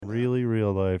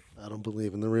life. I don't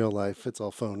believe in the real life. It's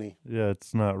all phony. Yeah,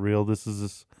 it's not real. This is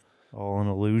just all an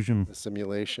illusion. A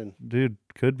simulation. Dude,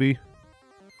 could be.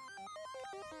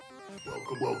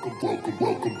 Welcome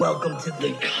to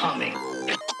the comic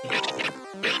zone.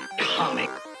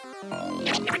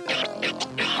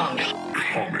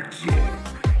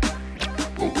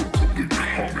 Welcome to the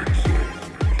comic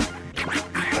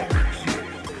zone.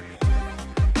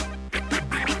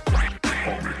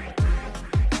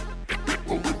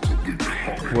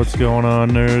 What's going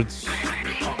on, nerds?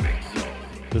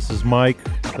 This is Mike.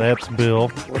 That's Bill.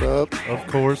 What up? Of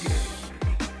course.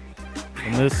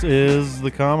 And this is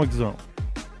the Comic Zone.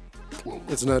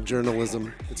 It's not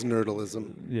journalism. It's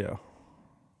nerdalism. Yeah.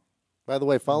 By the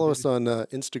way, follow us on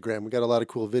Instagram. We got a lot of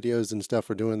cool videos and stuff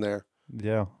we're doing there.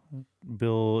 Yeah.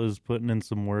 Bill is putting in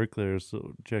some work there,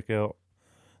 so check out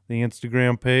the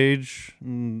Instagram page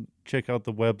and check out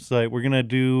the website. We're going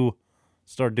to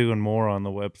start doing more on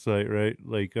the website, right?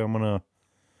 Like, I'm going to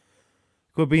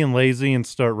quit being lazy and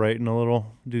start writing a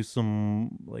little. Do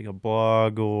some, like, a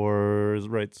blog or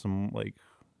write some, like,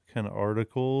 kind of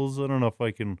articles. I don't know if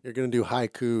I can. You're going to do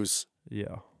haikus.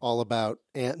 Yeah. All about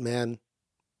Ant-Man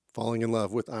falling in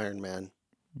love with Iron Man.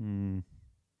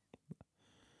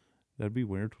 That'd be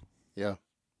weird. Yeah.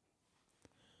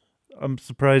 I'm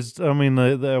surprised. I mean,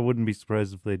 I wouldn't be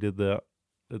surprised if they did that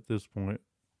at this point.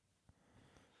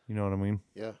 You know what I mean?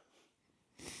 Yeah.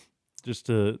 Just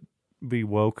to be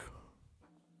woke.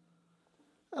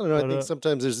 I don't know. I think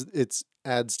sometimes it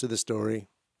adds to the story.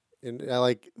 And I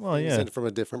like things in from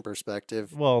a different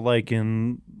perspective. Well, like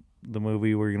in the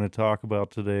movie we're going to talk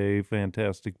about today,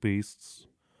 Fantastic Beasts.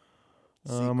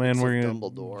 Secrets of we're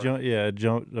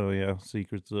Dumbledore.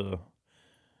 Secrets.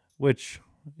 Which,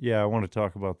 I want to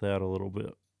talk about that a little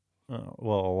bit. A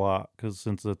lot, because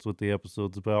since that's what the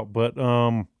episode's about. But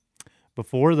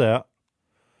before that,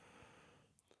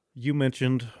 you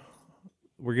mentioned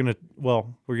we're gonna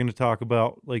talk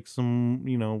about like some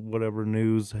whatever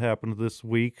news happened this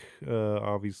week.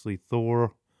 Obviously,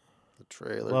 Thor, the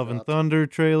trailer, Love and Thunder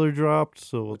trailer dropped.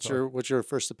 So what's your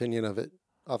first opinion of it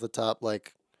off the top?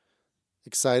 Like,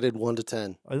 excited 1 to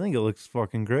 10. I think it looks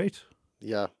fucking great.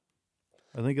 Yeah.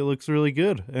 I think it looks really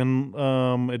good, and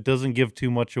it doesn't give too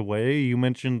much away. You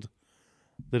mentioned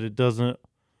that it doesn't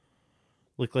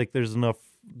look like there's enough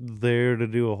there to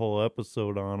do a whole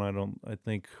episode on. I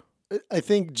think if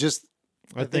you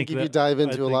dive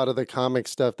into a lot of the comic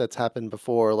stuff that's happened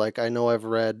before, like I know I've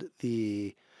read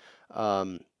the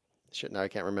now I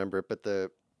can't remember it, but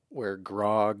where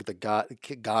Grog, the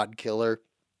God killer,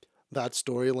 that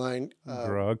storyline.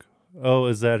 Grog. Oh,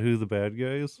 is that who the bad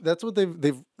guy is? That's what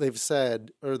they've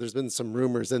said, or there's been some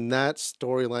rumors, and that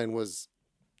storyline was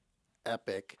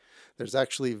epic. There's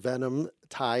actually Venom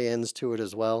tie-ins to it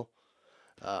as well.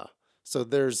 So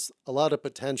there's a lot of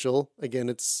potential. Again,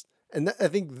 I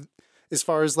think as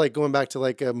far as like going back to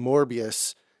like a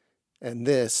Morbius and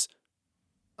this,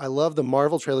 I love the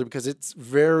Marvel trailer because it's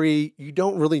you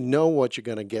don't really know what you're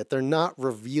going to get. They're not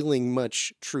revealing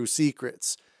much true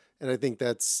secrets. And I think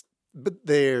but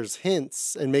there's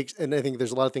hints and I think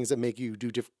there's a lot of things that make you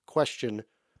question,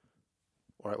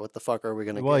 all right, what the fuck are we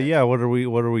going to get? Well, yeah, what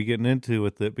are we getting into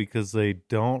with it? Because they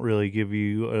don't really give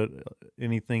you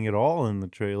anything at all in the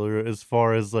trailer as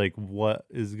far as like what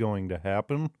is going to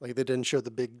happen. Like they didn't show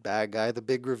the big bad guy. The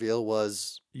big reveal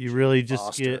was we're going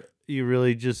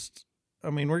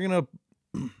to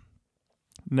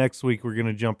next week we're going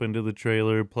to jump into the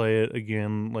trailer, play it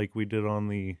again like we did on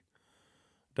the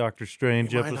Doctor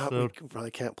Strange episode. We probably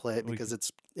can't play it because it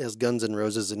has Guns N'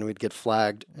 Roses and we'd get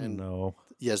flagged. And no.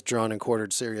 Yes, drawn and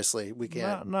quartered seriously. We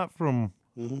can't. Not from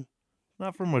a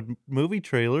movie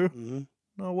trailer. Mm-hmm.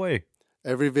 No way.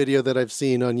 Every video that I've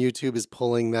seen on YouTube is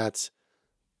pulling that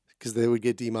because they would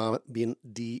get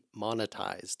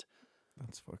demonetized.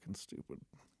 That's fucking stupid.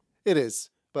 It is,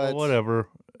 but whatever.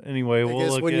 Anyway, I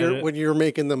guess when you're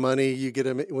making the money, you get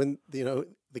when the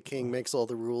king makes all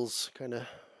the rules, kind of.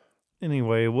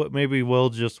 Anyway, maybe we'll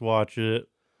just watch it.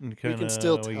 And we can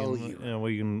still tell you.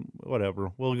 We can,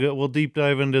 whatever. We'll deep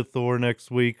dive into Thor next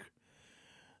week.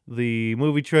 The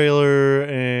movie trailer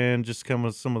and just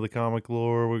some of the comic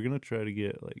lore. We're going to try to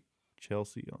get like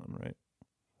Chelsea on, right?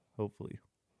 Hopefully.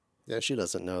 Yeah, she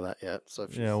doesn't know that yet. So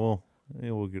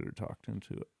we'll get her talked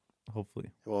into it. Hopefully.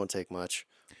 It won't take much.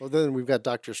 Well, then we've got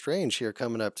Doctor Strange here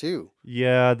coming up too.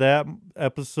 Yeah, that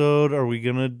episode, are we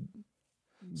going to...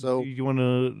 So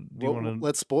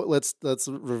let's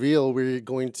reveal we're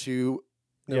going to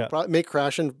make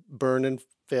Crash and Burn and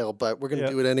fail, but we're going to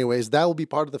do it anyways. That will be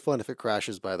part of the fun if it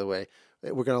crashes, by the way.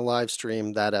 We're going to live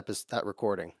stream that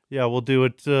recording. Yeah, we'll do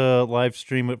it live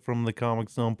stream it from the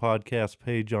Comic Zone podcast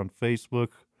page on Facebook.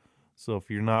 So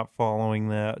if you're not following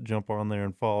that, jump on there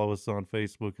and follow us on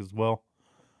Facebook as well.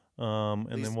 And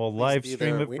then we'll Please live be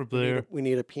stream there. it from there. We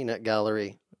need a peanut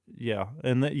gallery. Yeah,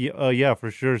 and yeah,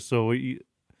 for sure. So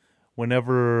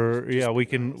whenever, Just we be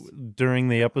can nice. during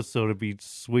the episode, it'd be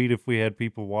sweet if we had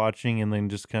people watching and then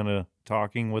just kind of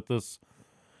talking with us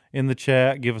in the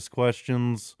chat, give us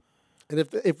questions. And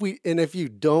if you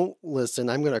don't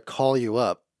listen, I'm going to call you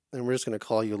up, and we're just going to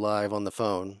call you live on the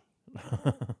phone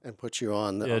and put you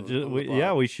on the. Yeah, on the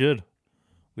blog. we should.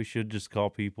 We should just call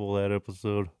people that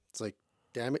episode. It's like,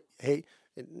 damn it, hey,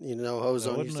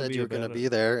 Ozone, you wouldn't said be you a were going to bad be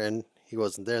there, and he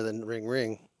wasn't there. Then ring,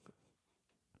 ring.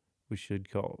 We should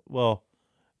call. Well,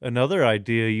 another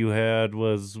idea you had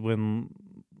was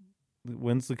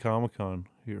when's the Comic-Con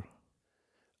here?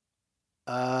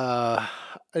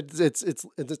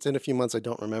 It's in a few months. I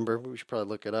don't remember. We should probably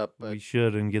look it up. But We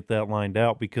should and get that lined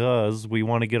out because we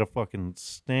want to get a fucking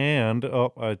stand.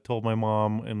 Oh, I told my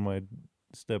mom and my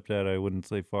stepdad I wouldn't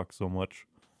say fuck so much.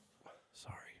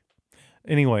 Sorry.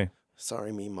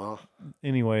 sorry, me, ma.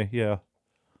 Anyway, yeah.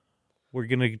 We're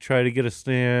gonna try to get a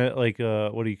stand, like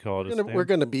what do you call it? We're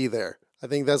gonna be there. I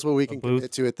think that's what we can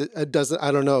booth? commit to. It doesn't.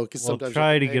 I don't know because We'll sometimes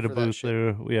try you to have pay get a for that booth shit.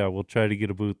 there. Yeah, we'll try to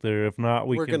get a booth there. If not,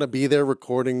 We're can. gonna be there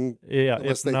recording. Yeah,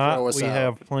 unless if they not, throw us we out.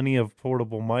 have plenty of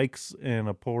portable mics and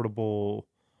a portable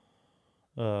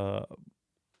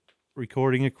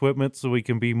recording equipment, so we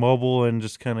can be mobile and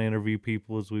just kind of interview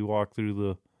people as we walk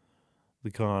through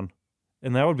the con,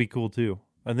 and that would be cool too.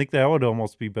 I think that would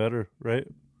almost be better, right?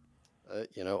 All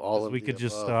 'Cause of we the could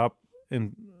just above. stop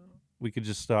and we could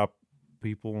just stop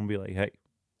people and be like, "Hey,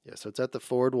 Yeah, so it's at the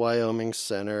Ford, Wyoming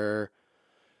Center,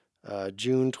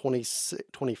 June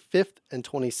 25th and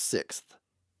 26th.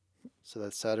 So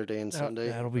that's Saturday and Sunday.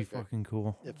 that'll be if I- fucking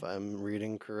cool." If I'm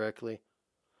reading correctly.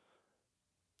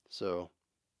 So,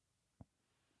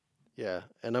 yeah,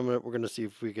 and we're gonna see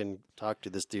if we can talk to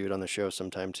this dude on the show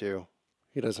sometime too.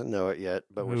 He doesn't know it yet,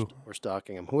 but Who? we're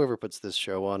stalking him. Whoever puts this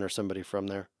show on or somebody from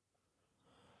there.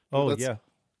 Oh let's- yeah,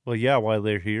 well yeah. While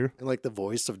they're here, And like the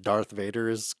voice of Darth Vader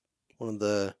is one of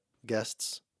the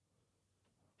guests.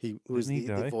 He was Didn't he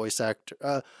the die? voice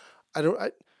actor.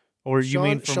 or Sean, you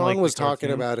mean from Sean like was the talking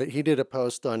cartoon? about it. He did a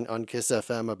post on Kiss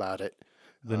FM about it.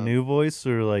 The new voice,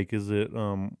 or like is it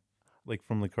like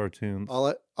from the cartoons?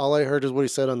 All I heard is what he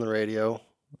said on the radio,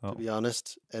 Oh. to be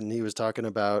honest. And he was talking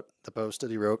about the post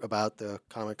that he wrote about the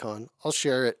Comic-Con. I'll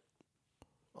share it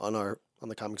on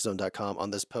the comiczone.com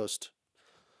on this post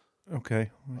Okay,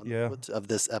 yeah, of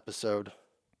this episode.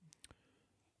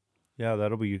 yeah,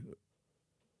 that'll be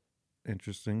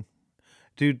interesting,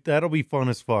 dude. That'll be fun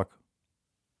as fuck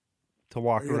to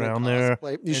walk Are you gonna around there.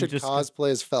 cosplay? You and should just- cosplay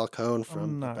as Falcone I'm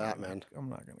from not Batman. I'm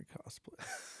not gonna cosplay.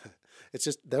 It's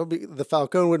just that would be the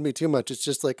Falcone wouldn't be too much. It's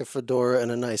just like a fedora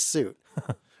and a nice suit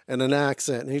and an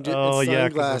accent. And he just Oh yeah, 'cause I'm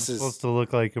sunglasses. supposed to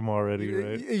look like him already,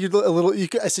 right? You a little.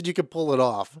 I said you could pull it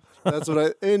off. That's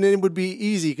what and it would be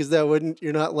easy because that wouldn't.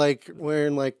 You're not like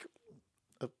wearing like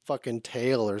a fucking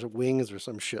tail or wings or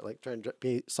some shit like trying to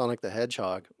be Sonic the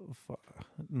Hedgehog.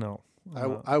 No,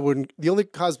 I wouldn't. The only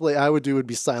cosplay I would do would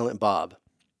be Silent Bob.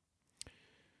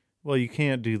 well, you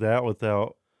can't do that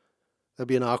without That'd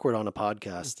be an awkward on a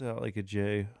podcast. like a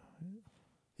J.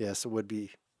 Yes, it would be.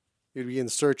 You'd be in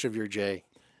search of your J.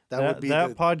 That would be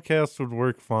that podcast would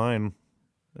work fine.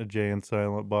 A Jay and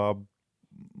Silent Bob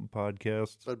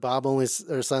podcast. But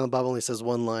Silent Bob only says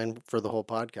one line for the whole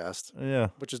podcast, Yeah,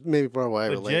 which is maybe probably why I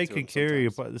but relate Jay to could him carry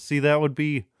a sometimes. See, that would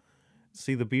be.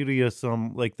 See, the beauty of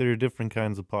some, like, there are different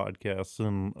kinds of podcasts,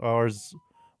 and ours,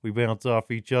 we bounce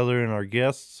off each other and our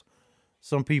guests.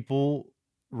 Some people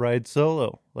ride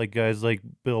solo, like guys like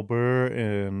Bill Burr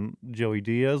and Joey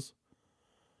Diaz.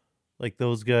 Like,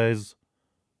 those guys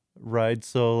ride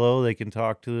solo. They can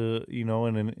talk to,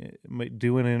 and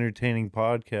do an entertaining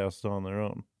podcast on their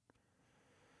own.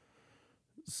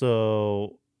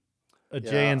 So, a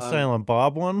Jay and Silent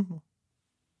Bob one,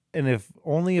 and if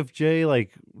Jay,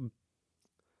 like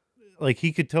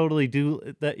he could totally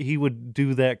do that. He would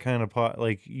do that kind of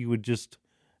like you would just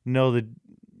know that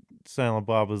Silent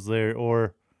Bob was there.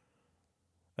 Or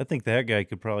I think that guy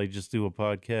could probably just do a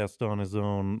podcast on his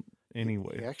own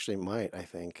anyway. He actually might, I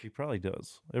think. He probably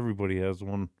does. Everybody has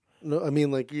one. No, I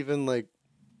mean, like, even like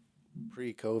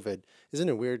pre-COVID. Isn't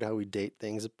it weird how we date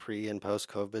things pre and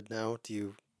post-COVID now? Do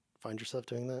you find yourself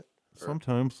doing that? Or-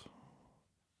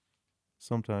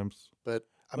 Sometimes. But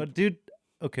But dude,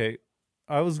 okay,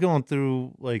 I was going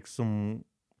through like some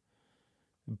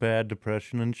bad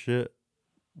depression and shit,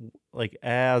 like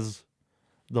as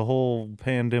the whole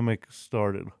pandemic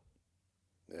started.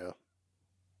 yeah.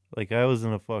 Like I was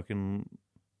in a fucking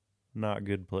not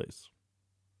good place.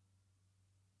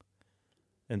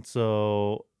 And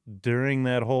so during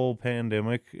that whole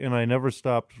pandemic, and I never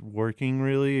stopped working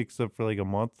really except for like a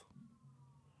month.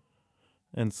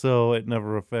 And so it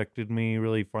never affected me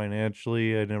really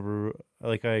financially. I never,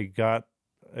 like, I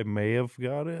may have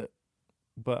got it,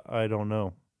 but I don't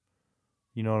know.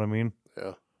 You know what I mean?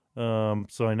 Yeah.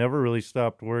 So I never really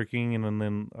stopped working, and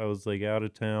then I was like out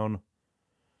of town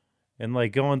and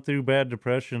like going through bad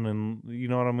depression, and you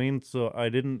know what I mean? So I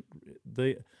didn't,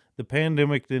 the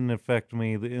pandemic didn't affect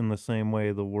me in the same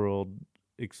way the world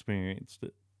experienced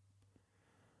it.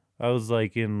 I was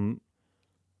like in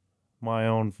my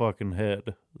own fucking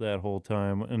head that whole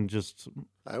time, and just,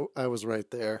 I was right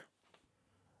there.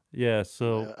 yeah,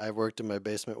 so I worked in my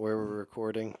basement where we're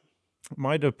recording.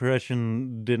 my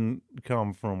depression didn't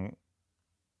come from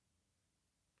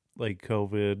like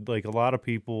COVID. Like a lot of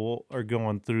people are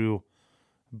going through,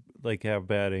 like, have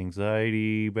bad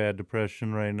anxiety, bad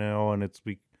depression right now, and it's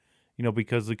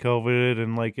because of COVID,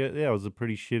 and like yeah, it was a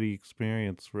pretty shitty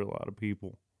experience for a lot of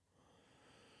people.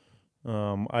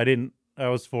 I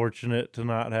was fortunate to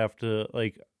not have to,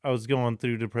 like, I was going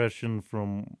through depression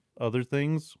from other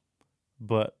things,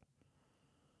 but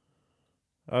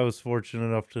I was fortunate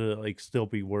enough to like still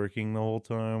be working the whole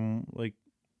time, like,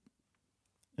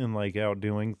 and like out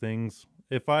doing things.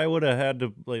 If I would have had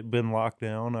to like been locked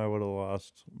down, I would have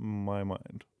lost my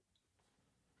mind.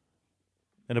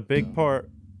 And a big part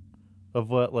of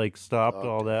what like stopped Talk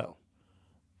all to hell.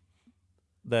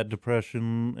 that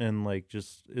depression and like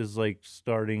just is like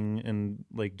starting and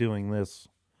like doing this.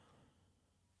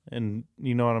 And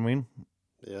you know what I mean?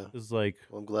 Yeah. Is like,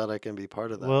 Well, I'm glad I can be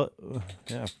part of that. well,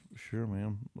 yeah, sure,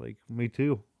 man. Like me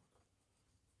too.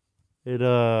 It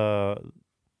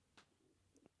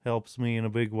helps me in a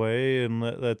big way, and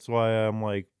that's why I'm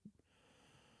like,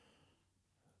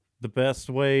 the best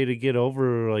way to get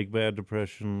over like bad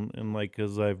depression, and like,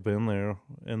 cuz I've been there,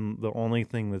 and the only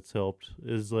thing that's helped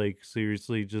is like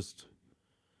seriously just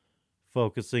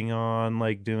focusing on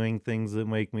like doing things that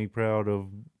make me proud of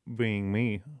being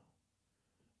me.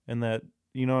 And that,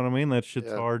 you know what I mean? That shit's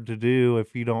Yeah. hard to do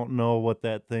if you don't know what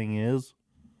that thing is.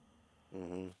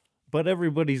 Mm-hmm. But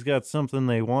everybody's got something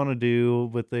they want to do,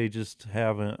 but they just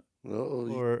haven't.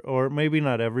 No, Or maybe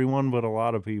not everyone, but a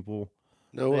lot of people.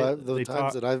 no. The They times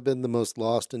talk. that I've been the most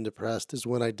lost and depressed is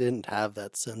when I didn't have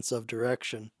that sense of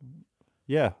direction.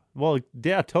 Yeah. Well,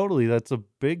 yeah, totally. That's a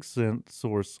big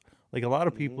source. Like a lot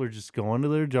of Mm-hmm. people are just going to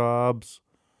their jobs,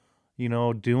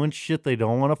 doing shit they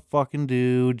don't want to fucking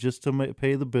do just to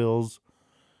pay the bills.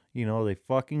 They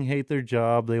fucking hate their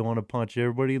job. They want to punch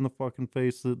everybody in the fucking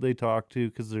face that they talk to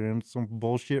because they're in some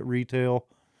bullshit retail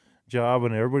job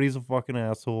and everybody's a fucking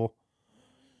asshole.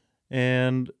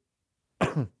 And,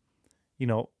 you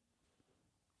know,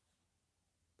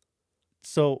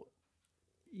 so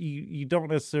you don't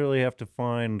necessarily have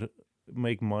to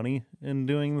make money in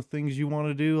doing the things you want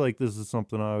to do. Like, this is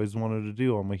something I always wanted to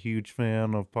do. I'm a huge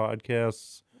fan of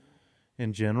podcasts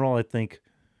in general. I think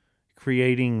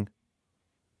creating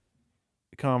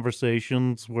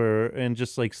conversations and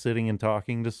just like sitting and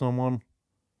talking to someone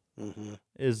Mm-hmm.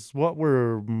 is what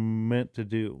we're meant to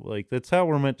do. Like, that's how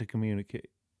we're meant to communicate.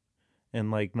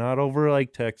 And like, not over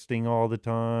like texting all the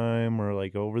time or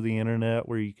like over the internet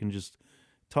where you can just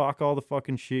talk all the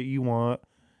fucking shit you want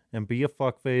and be a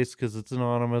fuckface because it's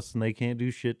anonymous and they can't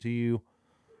do shit to you.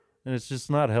 And it's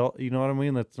just not healthy. You know what I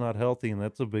mean? That's not healthy. And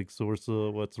that's a big source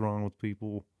of what's wrong with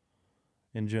people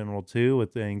in general too,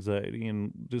 with anxiety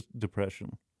and just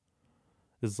depression.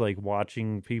 Is like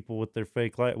watching people with their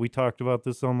fake life. We talked about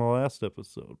this on the last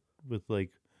episode with like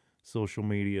social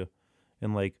media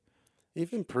and like,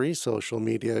 Even pre-social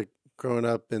media, growing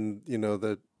up in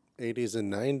the 80s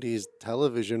and 90s,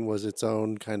 television was its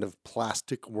own kind of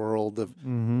plastic world of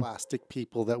plastic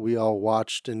people that we all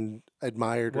watched and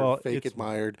admired or well, fake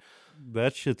admired.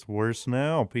 that shit's worse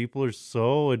now. People are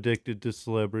so addicted to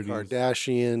celebrities.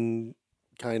 Kardashian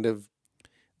kind of.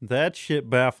 That shit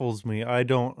baffles me. I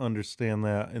don't understand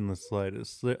that in the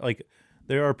slightest. Like,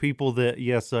 there are people that,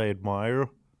 yes, I admire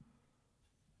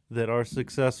that are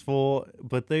successful,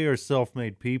 but they are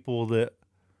self-made people that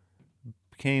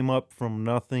came up from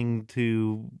nothing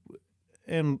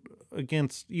and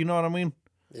against, you know what I mean?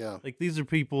 Yeah. Like, these are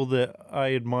people that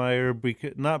I admire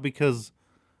not because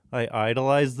I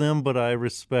idolize them, but I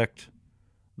respect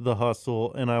the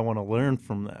hustle and I want to learn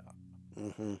from that.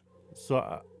 Mm-hmm.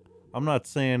 So I'm not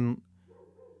saying.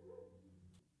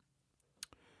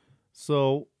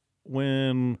 So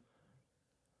when,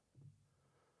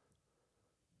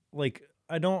 like,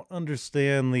 I don't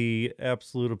understand the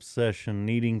absolute obsession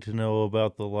needing to know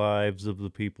about the lives of the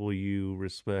people you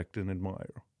respect and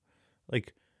admire.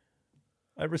 Like,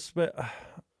 I respect.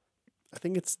 I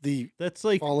think it's the That's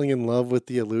like, falling in love with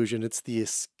the illusion. It's the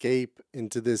escape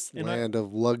into this And land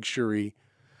of luxury,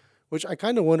 which I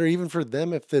kind of wonder, even for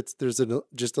them, if there's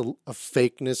just a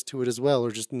fakeness to it as well,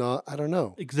 or just not. I don't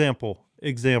know.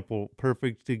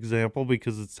 perfect example,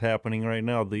 because it's happening right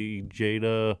now. The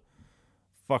Jada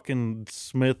fucking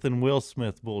Smith and Will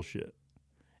Smith bullshit.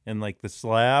 And like the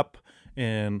slap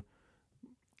and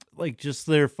like just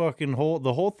their fucking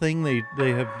the whole thing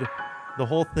the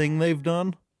whole thing they've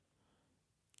done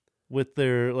with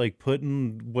their like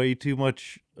putting way too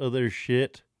much of their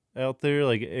shit out there,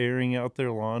 like airing out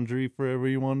their laundry for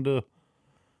everyone to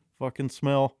fucking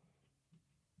smell.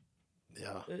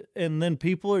 Yeah, And then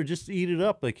people are just eat it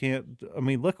up. They can't. I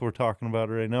mean, look, we're talking about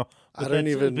it right now. But I don't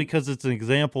that's even because it's an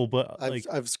example. But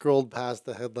I've scrolled past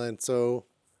the headline, so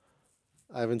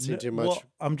I haven't seen too much. Well,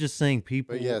 I'm just saying,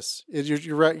 people. But yes,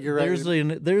 you're right. You're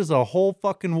right. There's a whole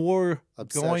fucking war going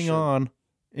Obsession. on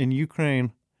in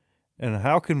Ukraine, and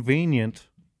how convenient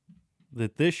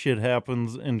that this shit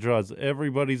happens and draws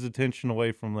everybody's attention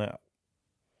away from that.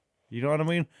 You know what I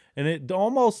mean? And it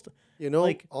almost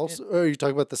like also, are you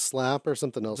talking about the slap or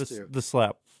something else too? the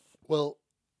slap. Well,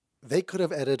 they could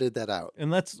have edited that out.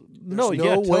 And that's There's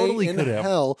yeah, way totally in could have.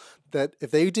 hell that if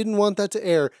they didn't want that to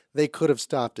air, they could have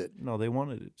stopped it. No, they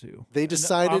wanted it to. They And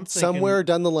decided somewhere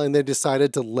down the line, they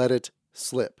decided to let it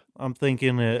slip. I'm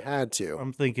thinking They it. had to.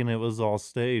 I'm thinking it was all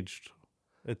staged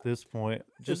at this point.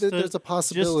 There's a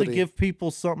possibility. Just to give people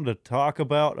something to talk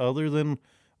about other than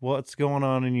what's going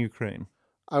on in Ukraine.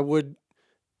 I would.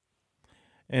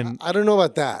 And I don't know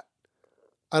about that.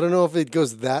 I don't know if it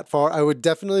goes that far. I would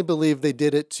definitely believe they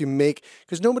did it to make,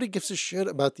 because nobody gives a shit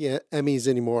about the Emmys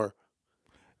anymore.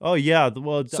 oh yeah,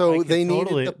 well, So they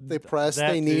totally, needed the press.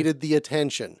 that They too. needed the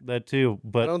attention. That too,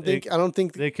 but I don't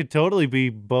think. they could totally be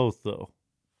both, though.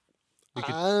 I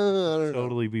don't know.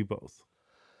 Totally be both.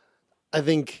 I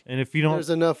think And if you don't, there's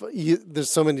enough. There's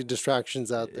so many distractions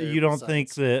out there. you don't think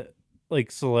besides- that like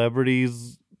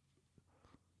celebrities,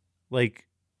 like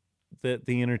that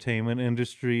the entertainment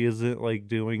industry isn't like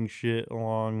doing shit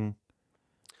along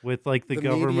with like the The media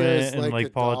government is and like like a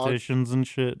dog. politicians and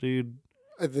shit, dude.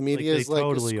 the media they is like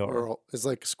totally a are. squirrel. Is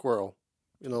like a squirrel.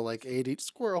 Like 80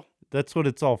 squirrel. That's what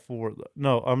it's all for. Though.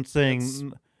 No, I'm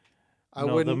saying I no.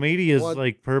 The wouldn't media is want-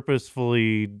 like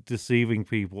purposefully deceiving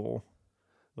people.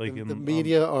 Like the in,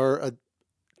 media are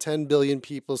 10 billion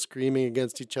people screaming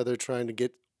against each other, trying to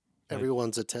get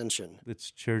everyone's attention.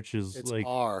 it's churches It's like.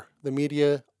 the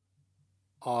media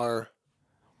are.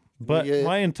 But media,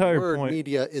 my entire word point.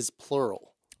 media is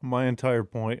plural. My entire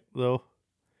point, though,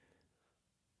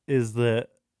 is that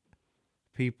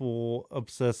people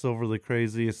obsess over the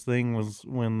craziest thing was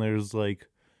when there's like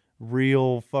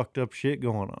real fucked up shit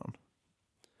going on,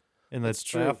 and that's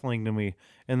true. baffling to me.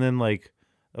 And then like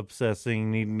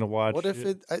obsessing, needing to watch. What if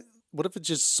what if it's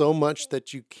just so much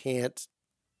that you can't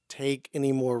take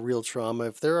any more real trauma?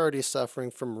 If they're already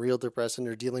suffering from real depression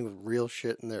or dealing with real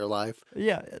shit in their life,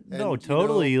 Yeah, no, And,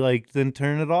 totally. Like, then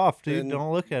turn it off, dude. then-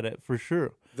 Don't look at it for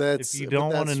sure. that's If you but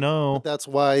don't want to that's- know, But that's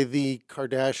why the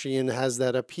Kardashian has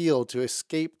that appeal to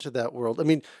escape to that world. I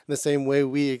mean, in the same way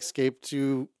we escape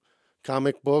to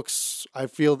comic books, I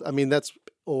feel. I mean, that's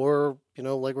or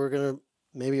like we're gonna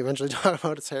maybe eventually talk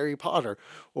about it's Harry Potter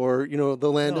or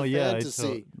the land no, of yeah,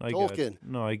 fantasy, I Tolkien.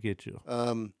 No, I get you.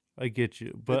 Um, I get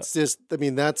you. But it's just. I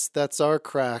mean, that's our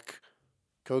crack,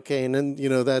 cocaine, and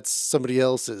that's somebody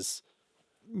else's.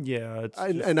 yeah, it's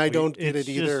I- just and I weird. don't get It's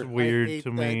it either. just I weird hate to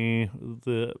that- me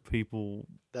that people.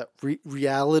 That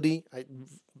reality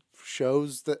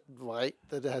shows that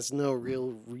that it has no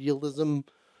realism,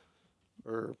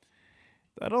 or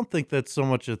I don't think that's so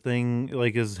much a thing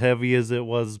like as heavy as it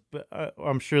was. But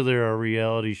I'm sure there are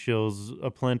reality shows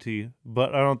aplenty,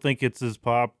 but I don't think it's as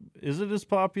pop. Is it as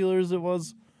popular as it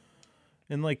was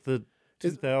in like the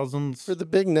 2000s? for the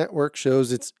big network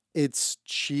shows, it's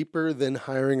cheaper than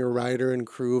hiring a writer and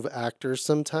crew of actors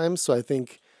sometimes. So I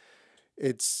think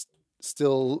it's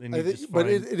still, They need to but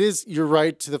find- it is. You're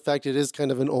right to the fact it is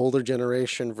kind of an older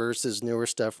generation versus newer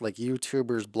stuff like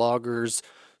YouTubers, bloggers,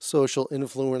 social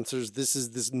influencers. This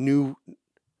is this new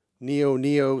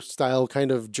neo style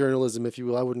kind of journalism, if you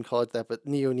will. I wouldn't call it that, but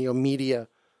neo media.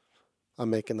 I'm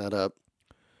making that up.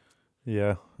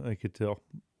 Yeah, I could tell.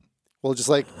 Well, just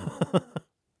like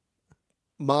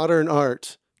modern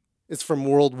art is from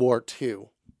World War II.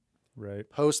 Right.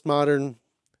 Postmodern.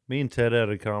 Me and Ted had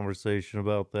a conversation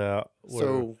about that. where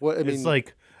So what I mean, it's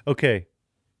like, okay,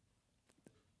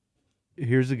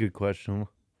 here's a good question.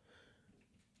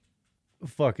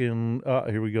 Fucking,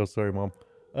 here we go. Sorry, Mom.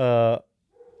 Oh,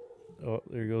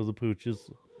 there goes the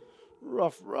pooches.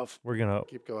 rough. We're gonna.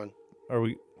 Keep going. Are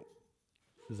we?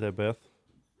 Is that Beth?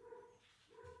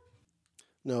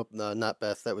 Nope, no, not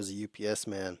Beth. That was a UPS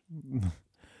man.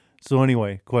 So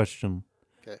anyway, question.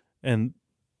 Okay. And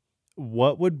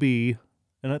what would be,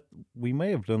 we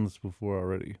may have done this before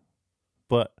already,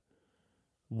 but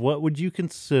what would you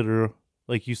consider,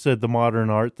 like you said, the modern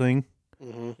art thing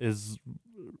Mm-hmm. is,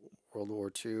 World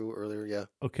War II earlier, yeah.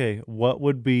 okay, what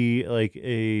would be like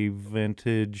a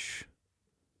vintage,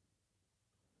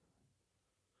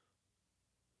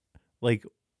 like,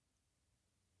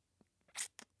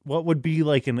 what would be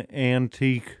like an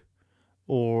antique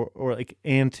or like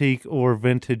antique or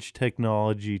vintage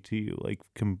technology to you, like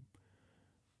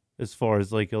as far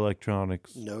as like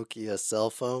electronics? Nokia cell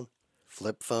phone,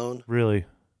 flip phone. Really?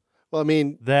 Well,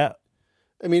 That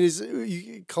is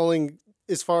you calling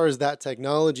as far as that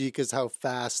technology because how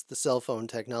fast the cell phone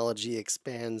technology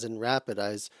expands and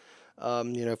rapidize.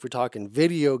 If we're talking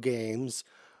video games,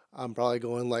 I'm probably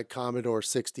going like Commodore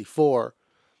 64.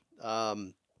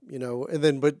 And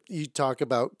then but you talk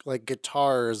about like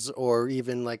guitars or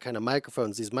even like kind of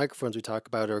microphones. These microphones we talk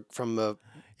about are from a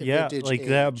yeah, vintage like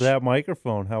age. that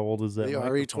microphone. How old is that The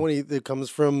microphone? RE20 that comes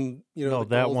from No, the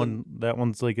that golden, that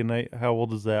one's like a night. How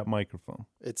old is that microphone?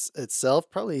 it's itself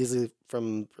probably easily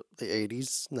from the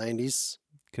 80s, 90s.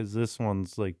 Because this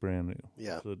one's like brand new.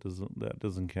 Yeah. So that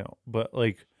doesn't count. But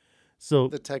like, so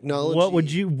The technology.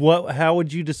 how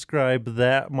would you describe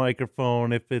that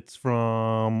microphone if it's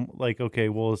from, like, okay,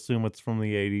 we'll assume it's from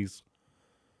the 80s.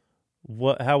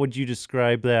 How would you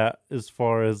describe that as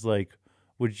far as like,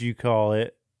 would you call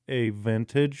it a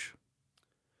vintage?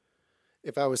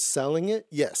 If I was selling it,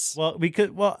 yes.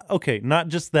 Okay, not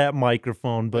just that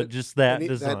microphone, but just that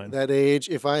design. That age,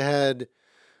 if it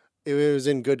was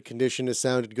in good condition, it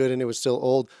sounded good, and it was still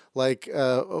old. Like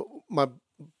my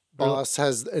boss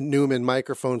has a Neumann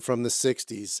microphone from the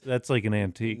 60s. That's like an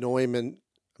antique. Neumann,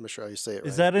 I'm not sure how you say it right.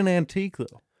 Is that an antique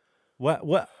though?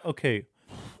 What? Okay.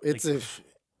 It's like,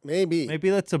 maybe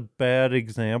that's a bad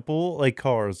example. Like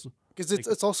cars. because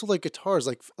it's also like guitars,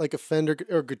 like a Fender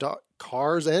or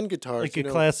cars and guitars. Like a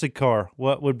classic car.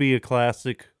 What would be a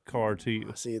classic car to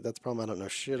you? See, that's the problem. I don't know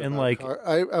shit And about like, car.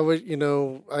 I would,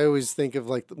 I always think of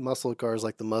like the muscle cars,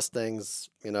 like the Mustangs.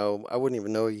 I wouldn't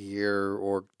even know a year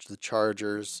or the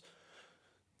Chargers.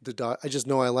 I just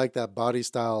know I like that body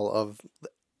style of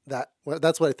that.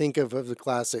 That's what I think of the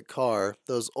classic car.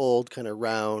 Those old kind of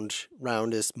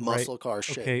roundest muscle car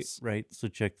shapes. Okay, right. So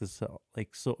check this out.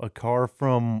 Like, so a car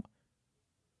from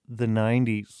the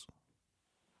 90s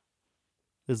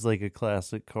is like a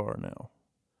classic car now.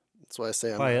 That's why I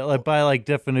say by like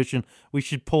definition, we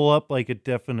should pull up like a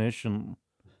definition.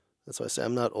 That's why I say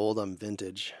I'm not old. I'm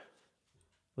vintage.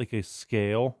 Like a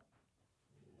scale.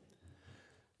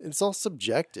 It's all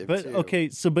subjective. But too. okay,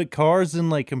 but cars and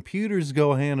like computers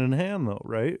go hand in hand though,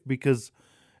 right? Because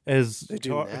as they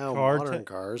do now, modern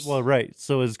cars. Well, right.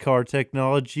 So as car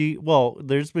technology,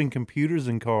 there's been computers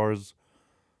in cars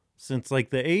since like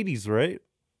the 80s, right?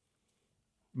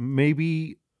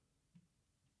 Maybe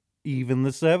even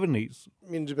the 70s.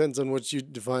 It depends on what you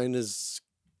define as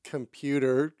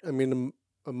computer.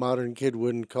 A modern kid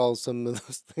wouldn't call some of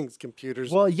those things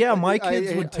computers. Well, yeah, my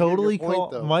kids would totally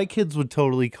call. My kids would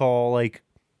totally call like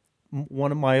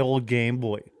one of my old Game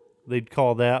Boy. They'd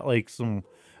call that like some,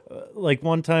 like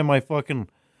one time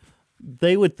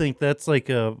they would think that's like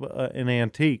an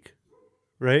antique,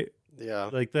 right?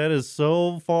 Yeah. Like that is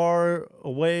so far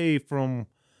away from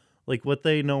like what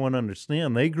they know and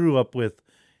understand. They grew up with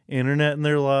internet in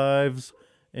their lives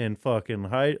and fucking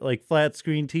like flat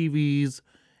screen TVs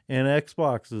and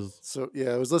Xboxes. So yeah,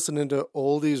 I was listening to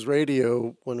oldies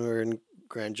radio when we were in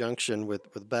Grand Junction with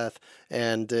Beth,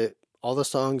 and all the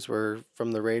songs were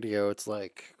from the radio. It's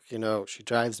like, She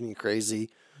Drives Me Crazy,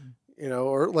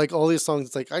 or like all these songs.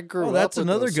 It's like I grew up. That's with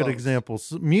another those good songs. example.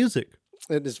 Music.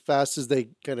 And as fast as they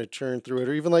kind of churn through it,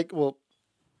 or even like,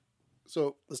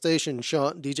 so the station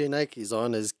DJ Nike's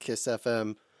on is Kiss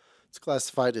FM. It's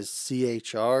classified as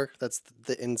CHR. That's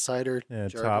the insider. Yeah,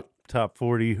 jargon. top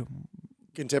 40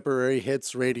 contemporary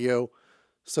hits radio.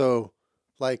 So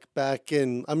like back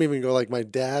in, I'm even go like my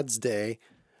dad's day,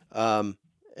 and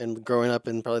growing up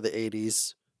in probably the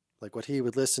 80s, like what he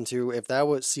would listen to, if that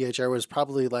was CHR, was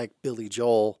probably like Billy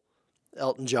Joel,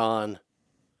 Elton John,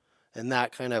 and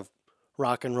that kind of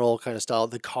rock and roll kind of style,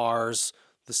 the Cars,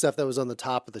 the stuff that was on the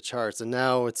top of the charts. And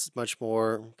now it's much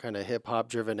more kind of hip hop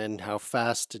driven and how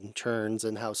fast it turns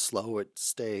and how slow it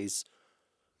stays.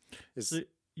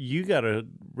 You got a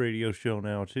radio show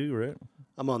now too, right?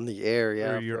 I'm on the air,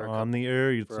 yeah. Or you're on the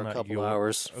air. It's for not a couple your,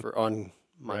 hours for on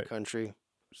my right. country.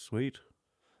 Sweet.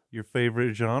 Your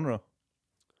favorite genre?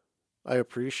 I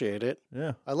appreciate it.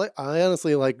 Yeah, I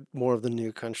honestly like more of the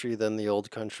new country than the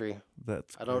old country.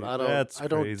 that's I don't cra- I don't that's I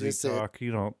don't crazy diss it. talk.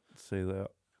 You don't say that.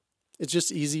 It's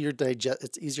just easier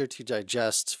it's easier to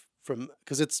digest from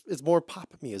because it's more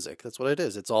pop music. That's what it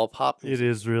is. It's all pop It music.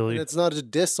 is And really. it's not a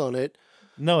diss on it.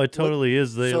 No, it What totally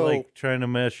is. They so like trying to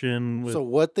mesh in with. so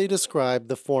what they describe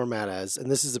the format as, and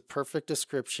this is a perfect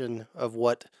description of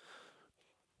what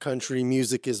country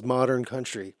music is, modern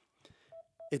country.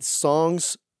 It's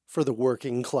songs for the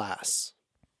working class.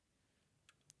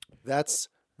 That's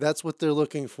what they're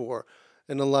looking for.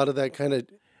 And a lot of that kind of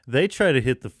They try to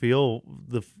hit the feels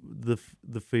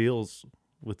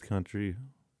with country.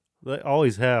 They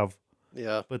always have,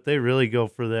 yeah. but they really go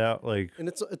for that. Like, And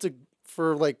it's a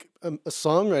for like a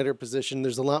songwriter position,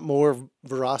 there's a lot more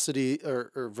veracity or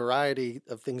variety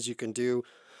of things you can do.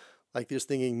 Like just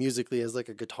thinking musically as like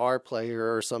a guitar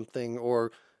player or something,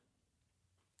 or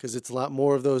because it's a lot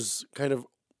more of those kind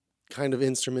of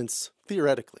instruments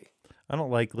theoretically. I don't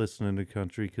like listening to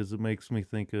country because it makes me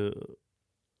think of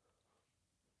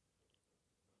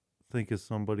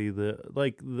somebody that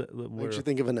like where, Makes you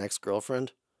think of an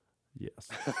ex-girlfriend. yes,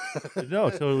 no,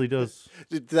 it totally does.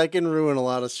 That can ruin a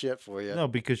lot of shit for you. No,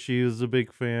 because she is a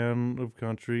big fan of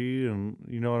country, and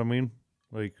you know what I mean.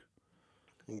 Like,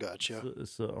 Gotcha.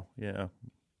 so yeah.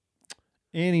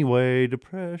 Anyway,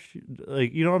 depression,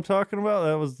 like you know what I'm talking about.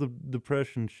 That was the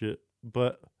depression shit.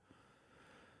 But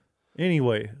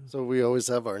anyway, So we always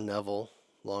have our Neville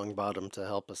Longbottom to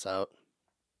help us out.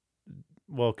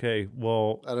 well, okay.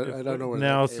 Well, I don't know where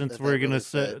now that- since if we're that gonna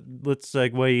really let's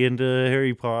segue into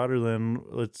Harry Potter. Then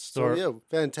let's start. So yeah,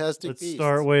 Fantastic let's Beasts.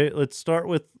 Let's start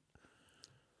with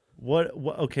what.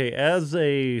 Okay, as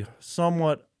a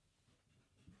somewhat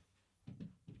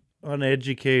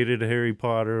uneducated Harry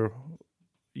Potter,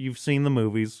 you've seen the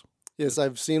movies. Yes,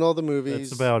 I've seen all the movies.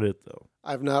 That's about it, though.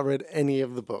 I've not read any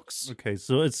of the books. Okay,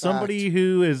 so it's somebody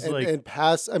who is like And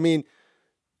past, I mean,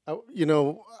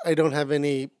 I don't have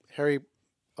any I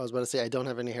was about to say I don't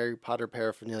have any Harry Potter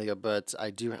paraphernalia, but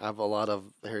I do have a lot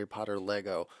of Harry Potter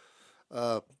Lego.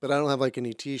 But I don't have like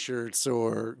any T-shirts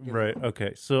or right.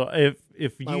 Okay, so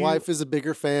if My you, wife is a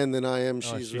bigger fan than I am. oh,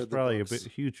 She's she's read the probably books. a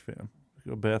huge fan.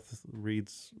 Beth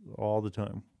reads all the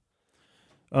time.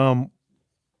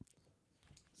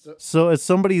 So as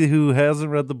somebody who hasn't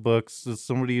read the books, as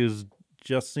somebody who's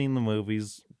just seen the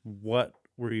movies, what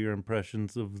were your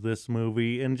impressions of this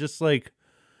movie and just like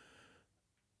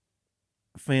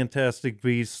Fantastic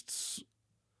Beasts?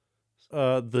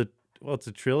 It's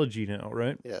a trilogy now,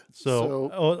 right? Yeah. So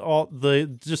all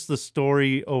just the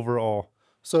story overall.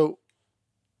 So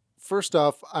first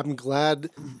off, I'm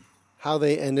glad how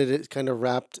they ended it, kind of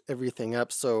wrapped everything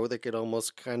up so they could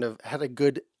almost kind of had a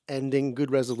good ending,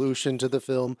 good resolution to the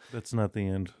film. That's not the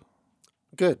end.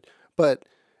 Good. But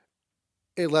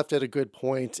it left at a good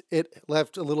point. It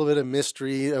left a little bit of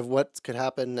mystery of what could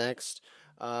happen next.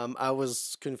 I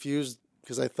was confused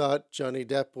because I thought Johnny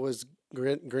Depp was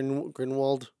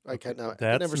Grinwald. I can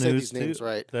never say these names too.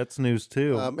 right. That's news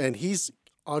too. And he's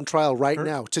on trial right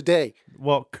now, today.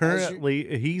 Well,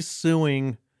 currently he's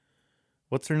suing.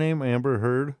 What's her name? Amber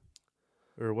Heard,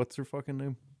 or what's her fucking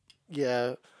name?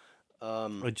 Yeah.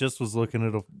 I just was looking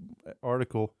at an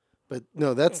article. But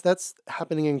no, that's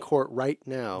happening in court right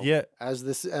now. Yeah.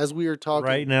 As we are talking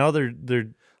Right now, they're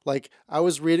like I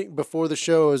was reading before the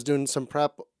show. I was doing some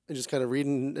prep and just kind of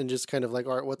reading and just kind of like,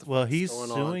 all right, what the fuck he's is going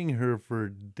suing her for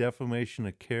defamation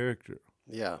of character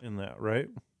on? Yeah. in that, right?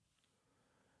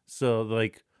 So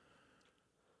like,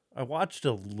 I watched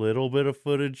a little bit of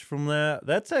footage from that.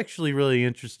 That's actually really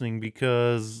interesting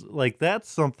because like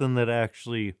that's something that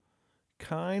actually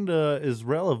kind of is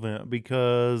relevant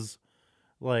because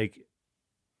like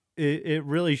it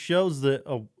really shows that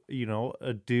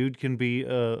a dude can be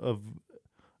a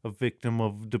victim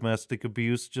of domestic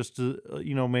abuse just to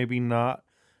maybe not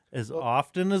as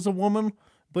often as a woman,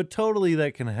 but totally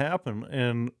that can happen.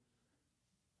 And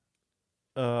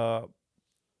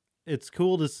it's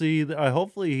cool to see that.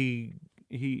 Hopefully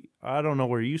he I don't know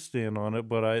where you stand on it,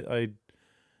 but I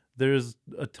there's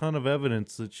a ton of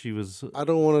evidence that she was. I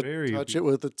don't want to very touch it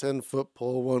with a 10-foot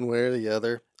pole one way or the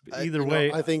other. Either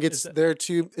way, I think it's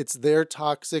their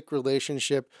toxic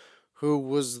relationship. Who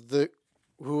was the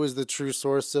true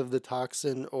source of the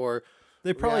toxin or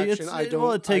they probably reaction?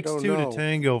 it takes two know. to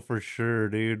tango for sure,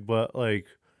 dude. But like,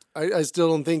 I still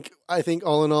don't think. I think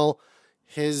all in all,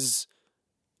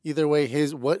 either way,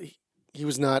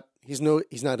 he's not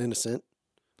innocent,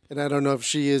 and I don't know if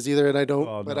she is either, and I don't.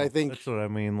 oh, but no, I think that's what I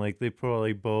mean. Like they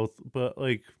probably both, but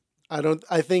like,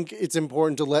 I think it's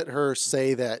important to let her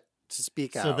say that, to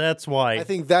speak out. so that's why I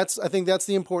think that's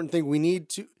the important thing. We need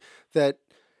to that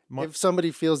if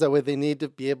somebody feels that way, they need to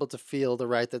be able to feel the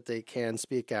right that they can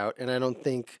speak out. And I don't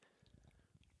think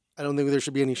there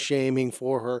should be any shaming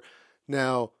for her.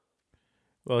 Now,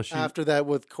 well, after that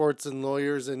with courts and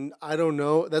lawyers, and I don't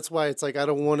know. That's why it's like I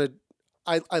don't want to.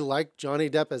 I like Johnny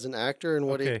Depp as an actor and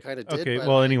what he kind of did. Okay, but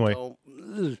well, I anyway.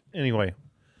 don't- Anyway,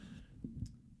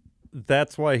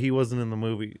 that's why he wasn't in the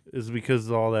movie, is because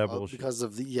of all that bullshit. because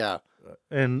of the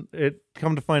And it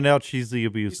come to find out she's the he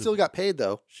abusive. still got paid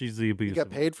though. She's the He abusive. got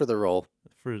paid for the role.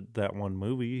 For that one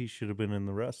movie. He should have been in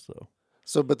the rest, though.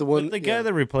 So, but the one But the guy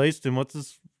that replaced him, what's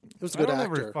his? it was a I good don't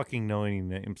actor. ever fucking know any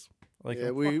names. Like, yeah,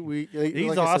 I'm we he's like I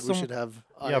said, awesome. we should have.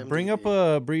 yeah, bring up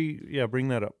bring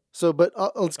that up. So, but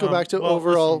let's go back to well,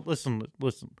 overall. Listen.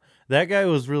 That guy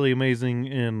was really amazing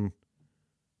in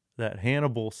that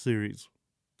Hannibal series.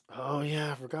 Oh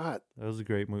yeah, I forgot. That was a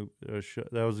great movie. Show.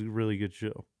 That was a really good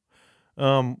show.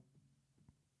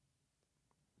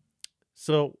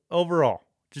 So overall,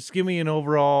 just give me an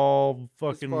overall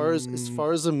fucking. As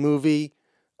far as a movie,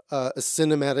 a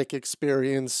cinematic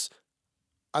experience,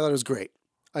 I thought it was great.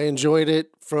 I enjoyed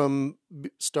it from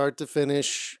start to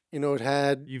finish. You know, it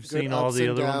had You've good seen all ups the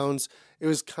and other ones? downs. It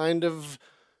was kind of,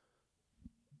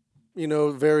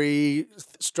 very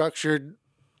structured,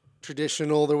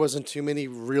 traditional. There wasn't too many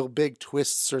real big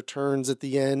twists or turns at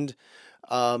the end.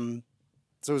 So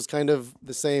it was kind of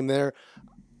the same there.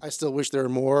 I still wish there were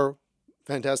more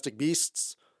Fantastic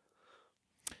Beasts.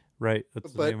 Right,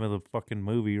 that's the But- name of the fucking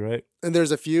movie, right? And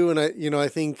there's a few, and I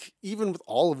think even with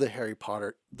all of the Harry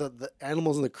Potter, the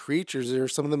animals and the creatures are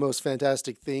some of the most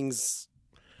fantastic things.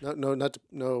 No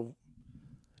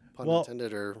pun Well,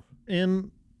 intended. Or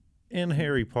In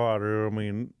Harry Potter, I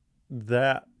mean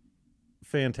that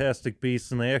Fantastic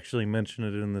Beasts, and they actually mention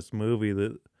it in this movie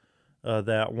that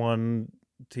that one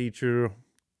teacher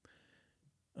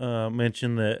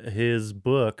mentioned that his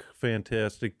book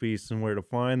Fantastic Beasts and Where to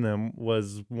Find Them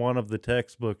was one of the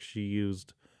textbooks she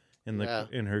used in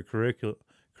her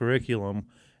curriculum,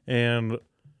 and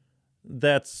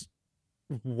that's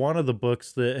one of the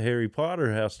books that Harry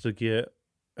Potter has to get,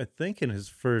 I think, in his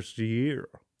first year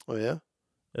oh yeah,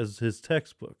 as his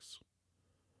textbooks.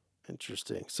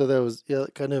 interesting. So that was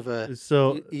kind of a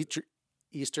So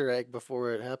Easter egg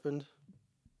before it happened.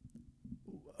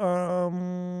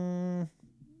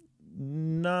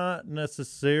 Not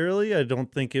necessarily. I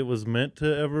don't think it was meant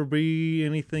to ever be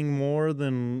anything more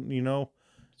than,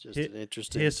 Just an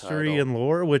interesting history title. and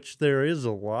lore, which there is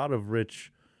a lot of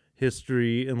rich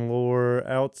history and lore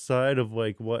outside of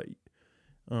like what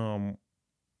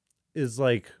is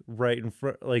like right in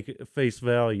front, like face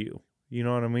value. You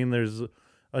know what I mean? There's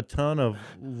a ton of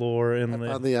lore in I the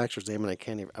found the actor's name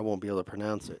and I won't be able to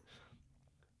pronounce it.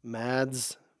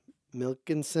 Mads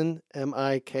Mikkelsen,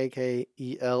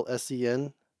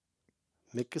 Mikkelsen.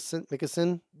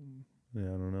 Mikkelsen. Yeah,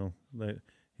 I don't know. Let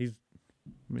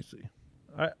me see.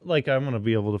 I'm gonna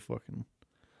be able to fucking.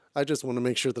 I just want to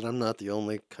make sure that I'm not the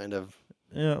only kind of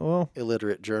Yeah, well,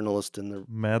 illiterate journalist in the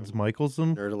Mads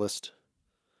Mikkelsen nerdlist.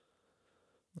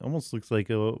 almost looks like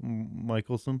a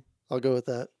Michelson. I'll go with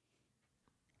that.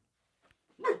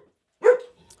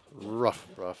 Rough.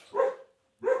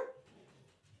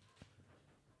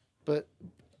 But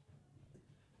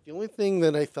the only thing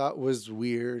that I thought was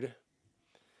weird,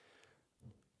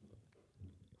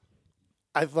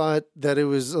 I thought that it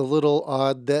was a little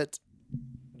odd that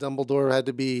Dumbledore had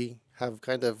to have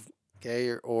kind of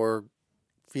gay or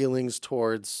feelings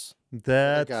towards the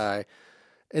That guy.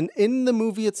 And in the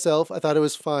movie itself, I thought it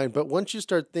was fine. But once you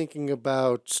start thinking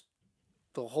about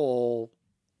the whole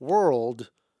world,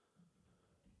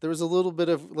 there was a little bit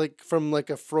of from a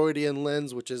Freudian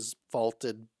lens, which is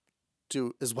faulted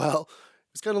to as well.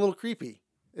 It's kind of a little creepy.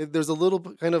 There's a little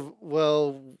bit kind of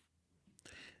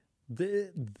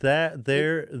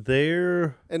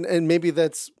and maybe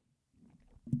that's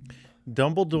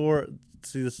Dumbledore.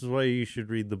 See, this is why you should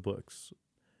read the books,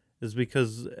 is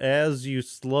because as you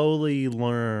slowly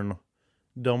learn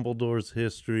Dumbledore's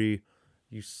history,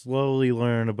 you slowly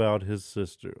learn about his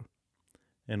sister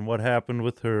and what happened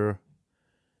with her,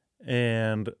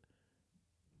 and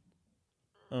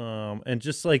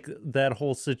just like that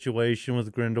whole situation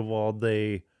with Grindelwald,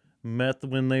 they met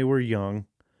when they were young.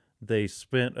 They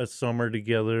spent a summer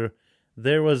together.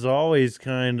 There was always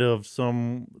kind of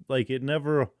some, it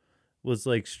never was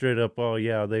straight up, oh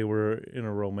yeah, they were in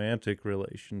a romantic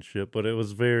relationship, but it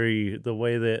was the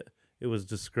way that it was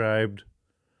described,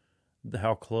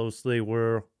 how close they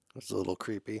were. it's a little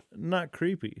creepy. Not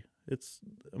creepy.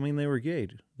 They were gay.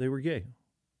 They were gay.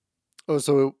 Oh,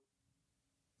 so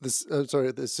this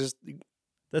is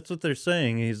That's what they're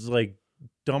saying. He's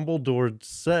Dumbledore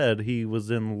said he was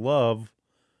in love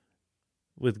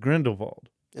with Grindelwald.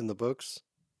 In the books?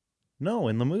 No,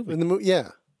 in the movie. In the movie, yeah.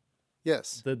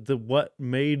 Yes. The what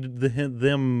made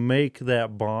them make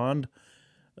that bond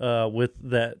with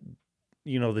that,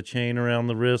 the chain around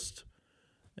the wrist,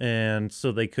 and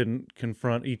so they couldn't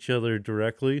confront each other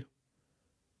directly.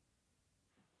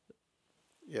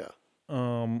 Yeah.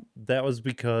 That was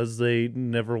because they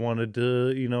never wanted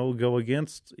to, go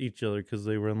against each other because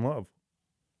they were in love.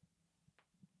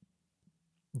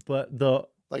 But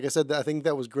Like I said, I think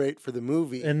that was great for the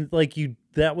movie.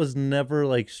 that was never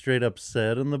like straight up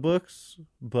said in the books,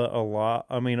 but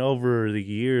over the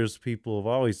years, people have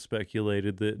always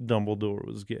speculated that Dumbledore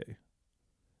was gay.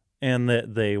 And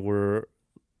that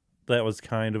that was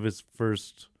kind of his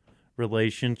first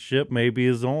relationship, maybe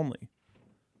his only.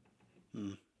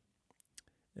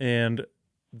 And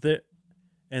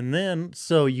then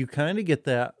so you kind of get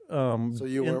that. So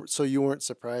you weren't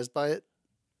surprised by it?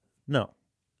 No,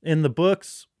 in the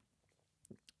books,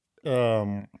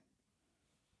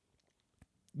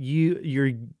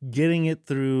 you're getting it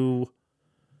through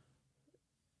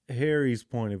Harry's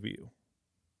point of view,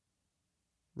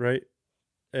 right?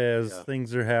 As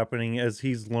things are happening, as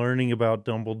he's learning about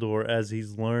Dumbledore, as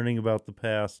he's learning about the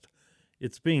past,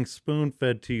 it's being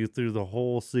spoon-fed to you through the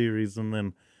whole series, and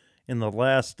then in the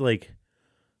last like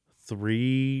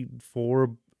 3,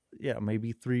 4,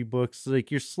 maybe 3 books,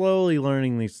 like you're slowly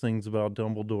learning these things about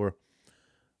Dumbledore.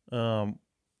 And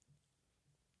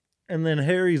then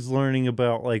Harry's learning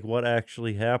about like what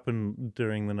actually happened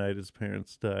during the night his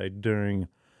parents died, during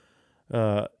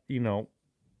God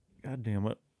damn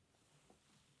it.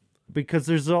 Because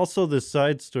there's also this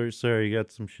side story. Sorry, you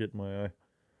got some shit in my eye.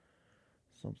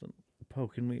 Something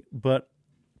poking me. But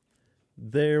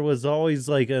there was always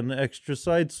like an extra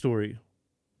side story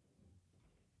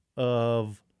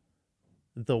of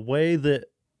the way that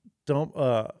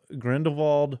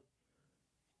Grindelwald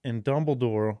and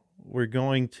Dumbledore were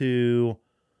going to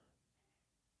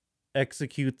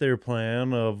execute their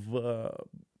plan of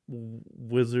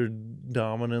wizard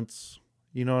dominance.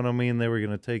 You know what I mean? They were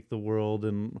going to take the world,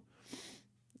 and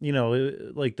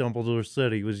like Dumbledore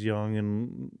said, he was young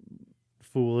and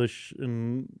foolish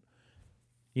and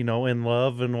in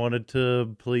love and wanted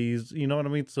to please, you know what I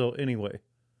mean? So anyway,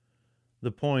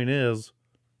 the point is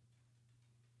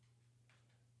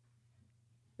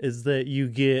that you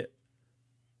get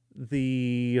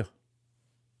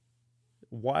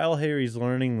while Harry's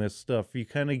learning this stuff, you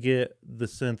kind of get the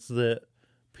sense that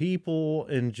people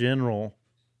in general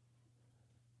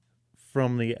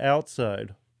from the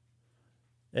outside,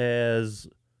 as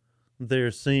they're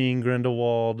seeing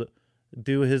Grindelwald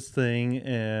do his thing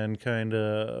and kind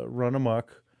of run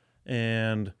amok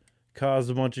and cause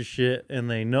a bunch of shit, and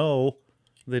they know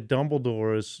that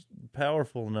Dumbledore is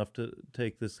powerful enough to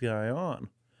take this guy on.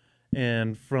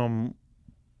 And from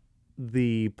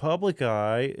the public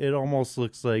eye, it almost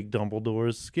looks like Dumbledore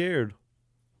is scared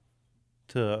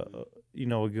to,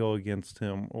 go against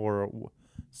him or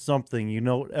something. You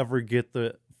don't ever get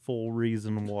the full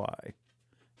reason why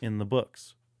in the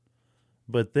books.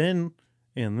 But then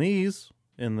in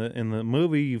the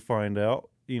movie, you find out,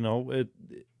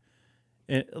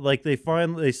 like they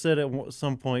said at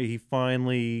some point he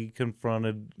finally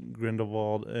confronted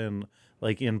Grindelwald and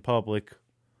like in public,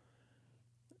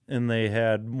 and they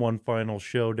had one final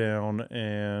showdown,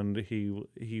 and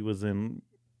he was in,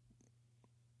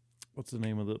 what's the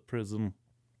name of the prison?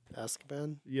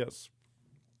 Azkaban? Yes.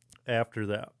 After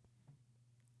that.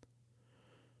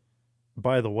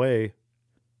 By the way,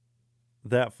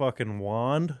 that fucking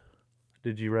wand,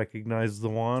 did you recognize the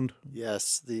wand?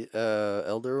 Yes, the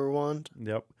Elder Wand.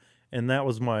 Yep. And that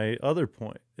was my other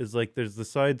point, is like there's the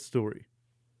side story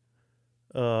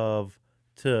of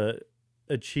to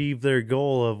achieve their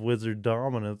goal of wizard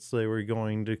dominance, they were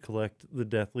going to collect the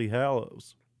Deathly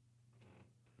Hallows.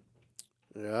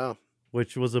 Yeah.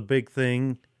 Which was a big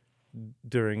thing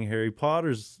during Harry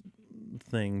Potter's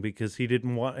thing, because he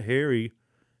didn't want Harry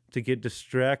to get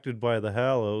distracted by the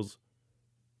Hallows,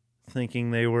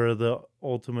 thinking they were the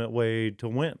ultimate way to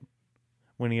win,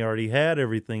 when he already had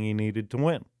everything he needed to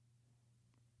win.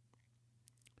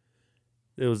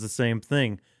 It was the same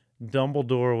thing.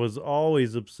 Dumbledore was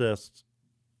always obsessed.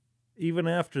 Even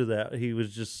after that, he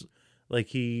was just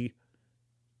like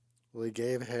Well, he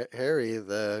gave Harry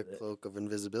the cloak of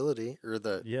invisibility, or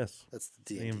yes, that's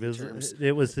the D&D terms.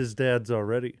 It was his dad's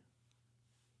already.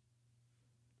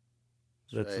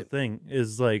 That's right. the thing,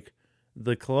 is like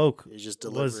the cloak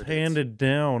was handed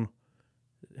down.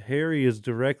 Harry is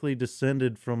directly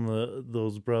descended from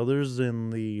those brothers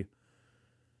in the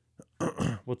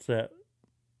what's that?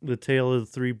 The Tale of the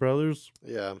Three Brothers?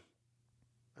 Yeah.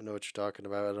 I know what you're talking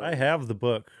about. I have the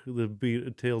book,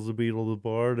 Tales of Beetle the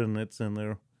Bard, and it's in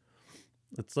there.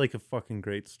 It's like a fucking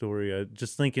great story. I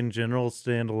just think in general,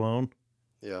 standalone,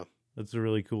 Yeah. it's a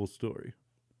really cool story.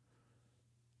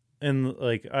 And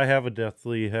like, I have a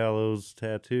Deathly Hallows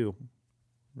tattoo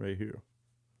right here.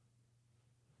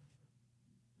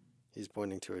 He's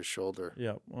pointing to his shoulder.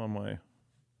 Yeah, on my,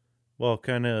 well,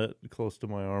 kind of close to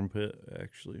my armpit,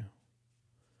 actually.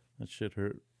 That shit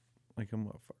hurt like a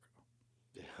motherfucker.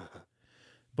 Yeah.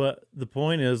 But the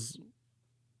point is,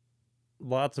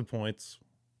 lots of points,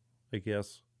 I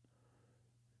guess.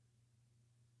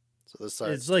 So this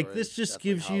side It's like, this just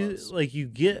gives you, like, you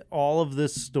get all of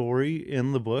this story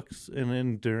in the books and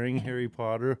then during Harry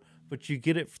Potter, but you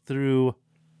get it through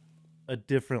a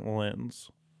different lens.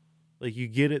 Like, you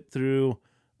get it through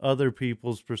other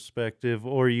people's perspective,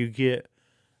 or you get,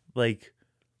 like,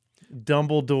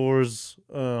 Dumbledore's,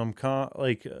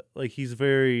 like he's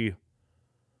very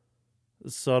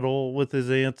subtle with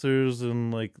his answers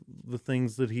and, like, the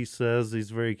things that he says. He's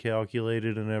very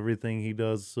calculated in everything he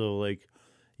does, so, like,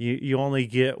 you only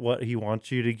get what he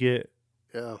wants you to get.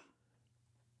 Yeah.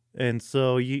 And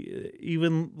so you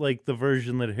even like the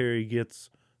version that Harry gets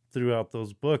throughout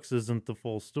those books isn't the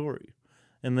full story.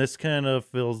 And this kind of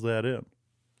fills that in.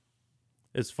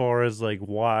 As far as like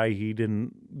why he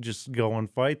didn't just go and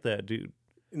fight that dude.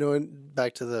 You know, and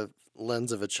back to the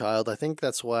lens of a child, I think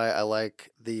that's why I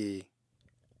like the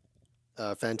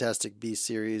Fantastic Beasts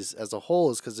series as a whole,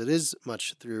 is because it is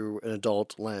much through an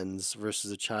adult lens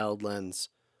versus a child lens.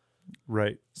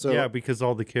 Right. So yeah, because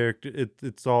all the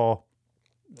it's all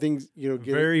things, you know,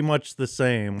 very much the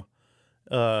same.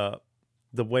 The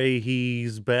way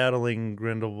he's battling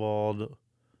Grindelwald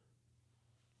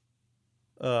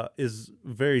is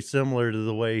very similar to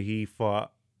the way he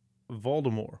fought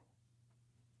Voldemort.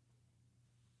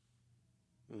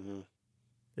 Mm-hmm.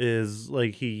 Is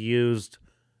like he used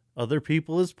other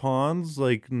people as pawns,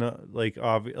 but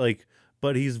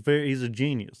he's a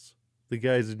genius. The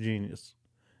guy's a genius.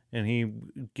 And he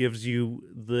gives you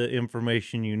the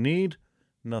information you need,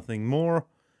 nothing more.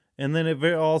 And then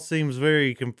it all seems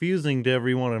very confusing to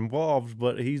everyone involved,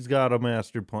 but he's got a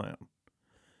master plan.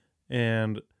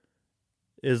 And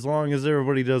as long as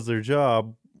everybody does their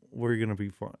job, we're going to be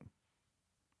fine.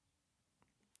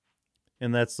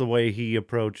 And that's the way he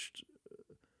approached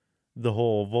the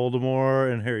whole Voldemort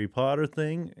and Harry Potter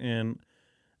thing. And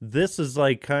this is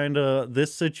like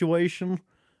this situation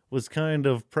was kind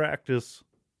of practice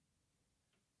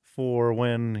for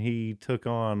when he took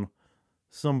on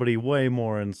somebody way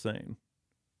more insane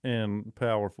and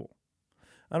powerful.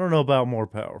 I don't know about more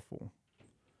powerful.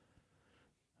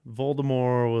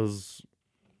 Voldemort was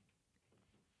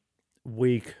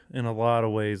weak in a lot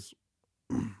of ways.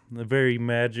 Very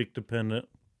magic dependent.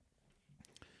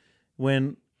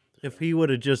 If he would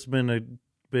have just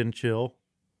been chill,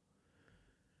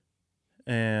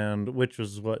 and which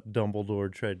was what Dumbledore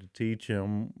tried to teach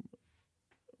him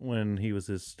when he was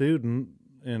his student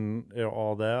and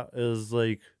all that, is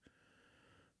like,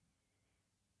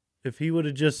 if he would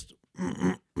have just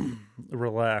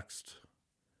relaxed,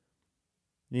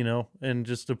 and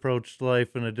just approached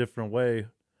life in a different way,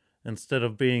 instead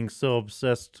of being so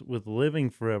obsessed with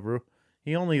living forever.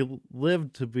 He only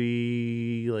lived to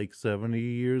be like 70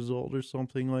 years old or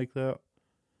something like that.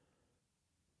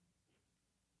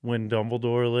 When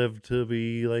Dumbledore lived to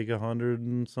be like 100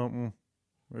 and something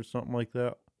or something like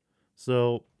that.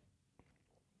 So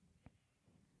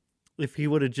if he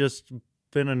would have just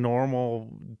been a normal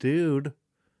dude,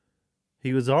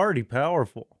 he was already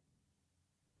powerful.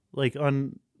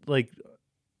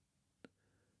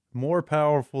 More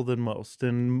powerful than most,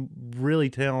 and really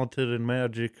talented in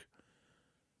magic,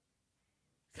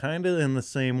 kind of in the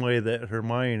same way that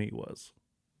Hermione was.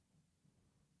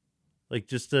 Like,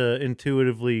 just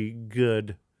intuitively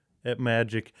good at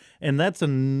magic. And that's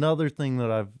another thing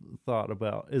that I've thought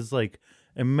about, is like,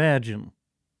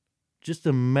 just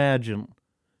imagine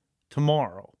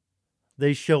tomorrow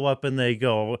they show up and they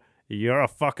go, "You're a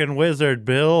fucking wizard,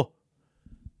 Bill."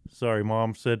 Sorry,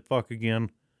 Mom said fuck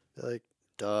again. Like,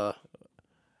 duh.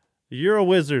 You're a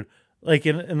wizard. Like,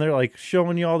 and they're like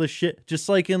showing you all this shit, just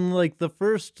like in like the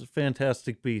first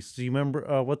Fantastic Beasts. Do you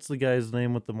remember what's the guy's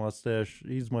name with the mustache?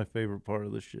 He's my favorite part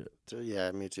of the shit.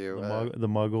 Yeah, me too. The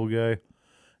Muggle guy.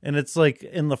 And it's like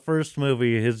in the first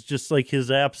movie,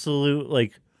 his absolute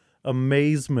like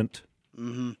amazement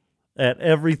at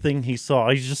everything he saw.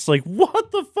 He's just like,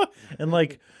 what the fuck? And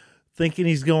like thinking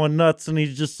he's going nuts, and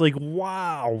he's just like,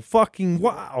 wow, fucking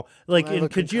wow. Like,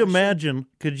 and could you imagine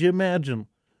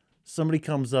somebody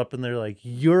comes up and they're like,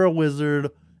 "You're a wizard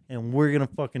and we're going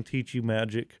to fucking teach you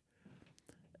magic."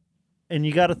 And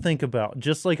you got to think about,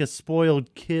 just like a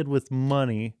spoiled kid with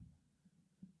money,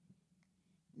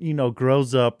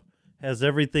 grows up, has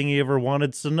everything he ever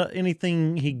wanted, so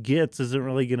anything he gets isn't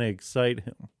really going to excite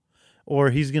him, or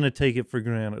he's going to take it for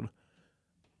granted.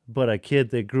 But a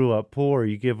kid that grew up poor,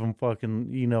 you give him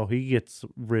fucking, he gets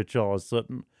rich all of a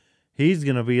sudden, he's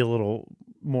going to be a little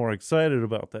more excited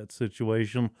about that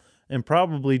situation and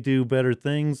probably do better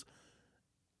things.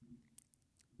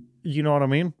 You know what I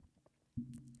mean?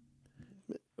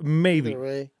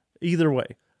 Maybe. Either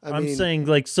way. I'm saying,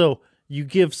 like, so you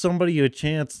give somebody a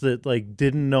chance that, like,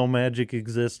 didn't know magic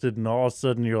existed, and all of a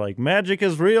sudden you're like, magic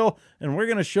is real, and we're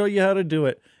going to show you how to do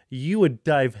it. You would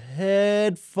dive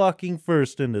head fucking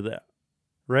first into that,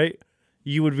 right?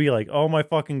 You would be like, oh my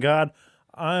fucking God,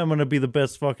 I'm going to be the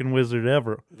best fucking wizard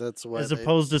ever. That's why. As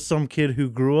opposed to some kid who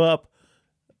grew up,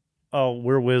 oh,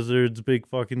 we're wizards, big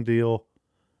fucking deal.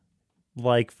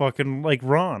 Like fucking, like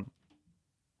Ron.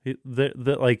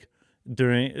 Like,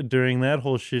 during that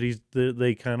whole shit,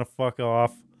 they kind of fuck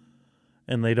off,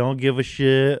 and they don't give a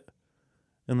shit,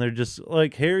 and they're just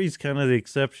like, Harry's kind of the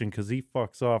exception because he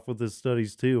fucks off with his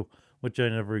studies too, which I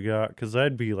never got, because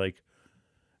I'd be like,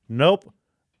 nope,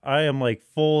 I am like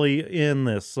fully in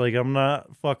this, like I'm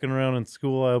not fucking around in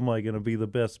school, I'm like gonna be the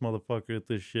best motherfucker at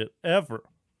this shit ever.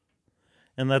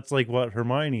 And that's like what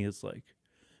Hermione is like,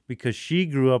 because she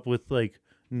grew up with like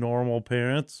normal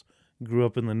parents, grew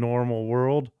up in the normal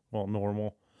world, well,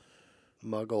 normal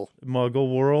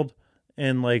muggle world,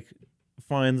 and like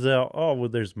finds out, oh, well,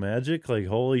 there's magic, like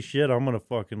holy shit, I'm gonna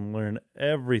fucking learn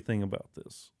everything about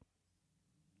this.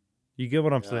 You get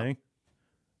what I'm saying?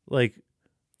 Like,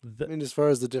 I mean, as far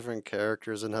as the different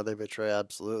characters and how they betray,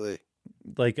 absolutely.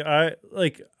 I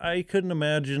couldn't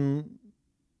imagine.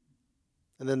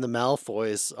 And then the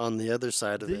Malfoys on the other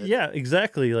side of it. Yeah,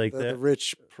 exactly like that. The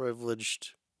rich,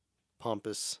 privileged,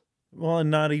 pompous. Well,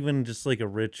 and not even just like a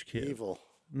rich kid. Evil.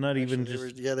 Not Actually, even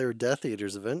just. They were Death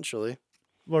Eaters eventually.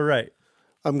 Well, right.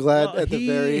 I'm glad at the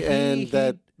very end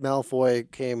that Malfoy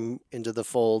came into the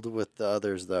fold with the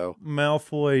others, though.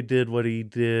 Malfoy did what he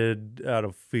did out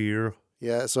of fear.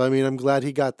 Yeah, so I mean, I'm glad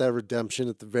he got that redemption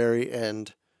at the very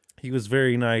end. He was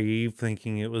very naive,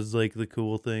 thinking it was like the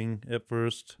cool thing at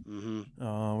first.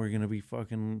 Mm-hmm. We're gonna be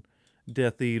fucking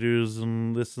Death Eaters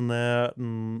and this and that,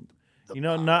 and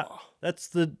that's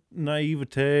the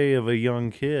naivete of a young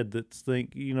kid that's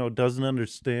doesn't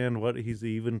understand what he's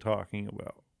even talking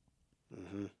about.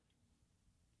 Mm-hmm.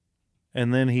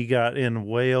 And then he got in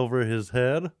way over his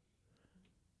head,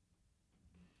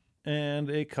 and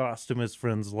it cost him his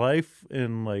friend's life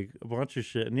and like a bunch of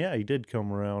shit. And yeah, he did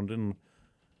come around, and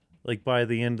like by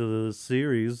the end of the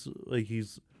series, like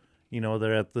he's,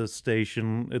 they're at the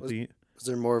station at the. Was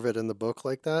there more of it in the book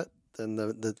like that than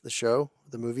the show,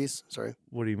 the movies? Sorry.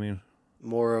 What do you mean?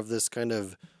 More of this kind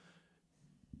of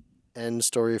end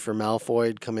story for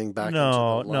Malfoy coming back into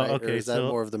the light? Okay. Or is that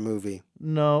more of the movie?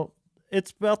 No, it's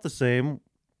about the same.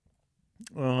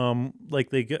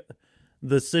 Like they get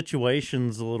the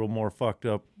situation's a little more fucked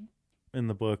up in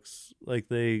the books. Like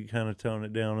they kind of tone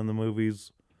it down in the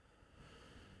movies.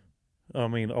 I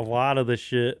mean, a lot of the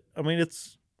shit. I mean,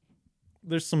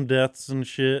 there's some deaths and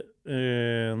shit,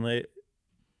 and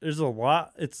there's a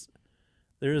lot.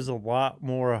 There is a lot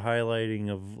more highlighting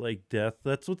of like death.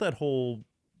 That's what that whole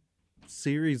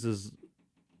series is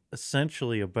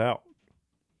essentially about.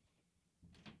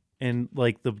 And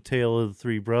like the Tale of the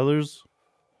Three Brothers.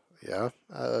 Yeah.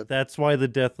 That's why the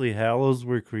Deathly Hallows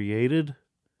were created,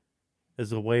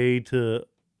 as a way to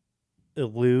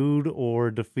elude or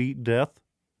defeat death.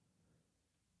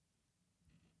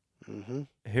 Mm-hmm.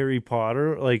 Harry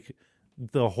Potter, like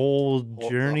the whole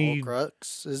journey,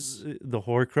 the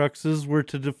Horcruxes were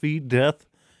to defeat death.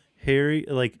 Harry,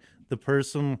 like the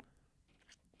person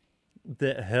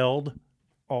that held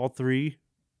all three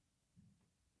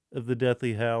of the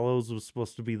Deathly Hallows was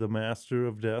supposed to be the Master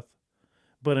of Death.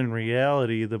 But in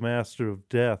reality, the Master of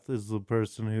Death is the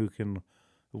person who can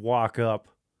walk up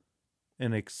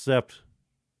and accept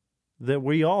that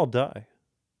we all die.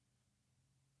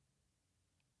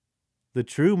 The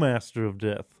true Master of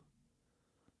Death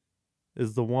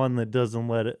is the one that doesn't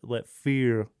let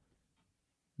fear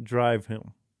drive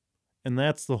him. And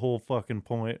that's the whole fucking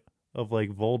point of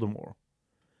like Voldemort.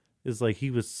 Is like he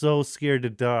was so scared to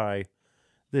die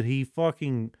that he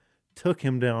fucking took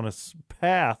him down a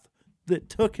path that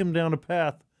took him down a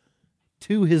path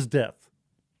to his death.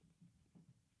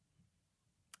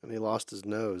 And he lost his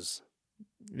nose.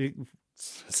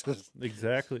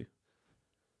 Exactly.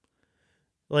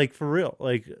 Like, for real.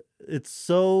 Like, it's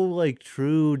so, like,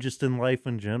 true just in life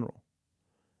in general.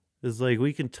 It's like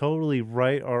we can totally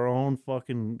write our own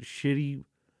fucking shitty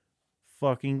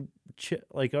fucking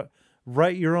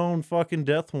write your own fucking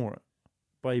death warrant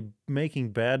by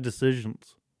making bad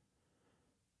decisions.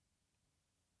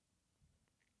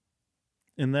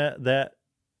 And that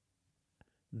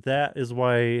is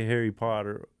why Harry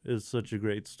Potter is such a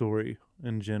great story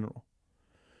in general.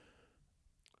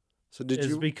 So did Is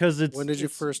you? because When did you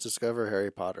first discover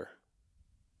Harry Potter?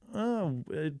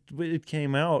 It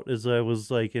came out as I was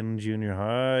like in junior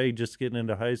high, just getting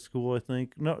into high school, I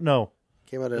think. No.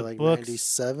 Came out in The like books-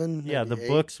 97? Yeah, the 98?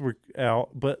 books were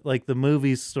out, but like the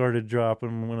movies started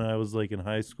dropping when I was like in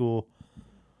high school.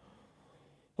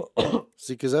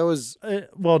 See, because I was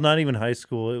Well, not even high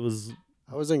school. It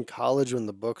was in college when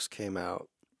the books came out,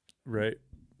 right.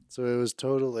 so it was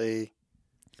totally.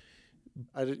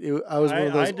 I was one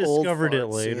of I those old discovered it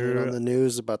farts seeing later. on the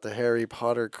news about the Harry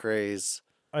Potter craze.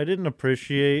 I didn't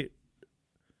appreciate.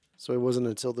 So it wasn't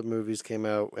until the movies came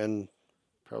out and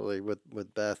probably with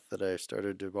Beth that I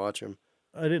started to watch them.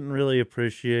 I didn't really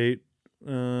appreciate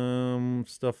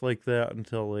stuff like that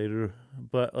until later.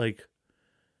 But like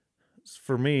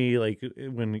for me, like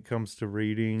when it comes to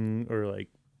reading or like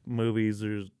movies,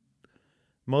 there's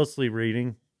mostly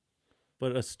reading,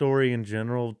 but a story in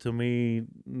general to me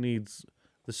needs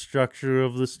the structure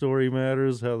of the story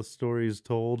matters, how the story is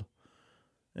told.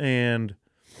 And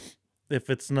if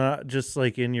it's not just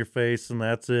like in your face and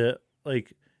that's it,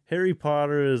 like Harry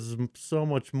Potter is so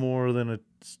much more than a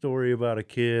story about a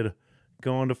kid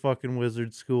going to fucking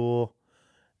wizard school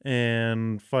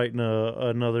and fighting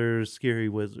another scary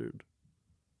wizard.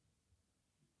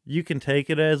 You can take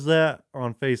it as that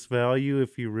on face value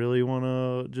if you really want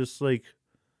to just like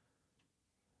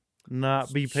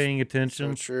not be paying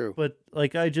attention. So true. But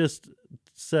like I just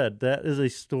said, that is a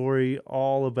story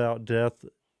all about death.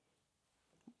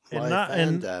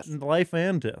 Death. Life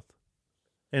and death.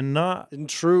 And not And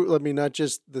true, I mean, not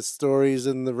just the stories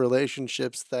and the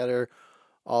relationships that are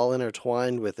all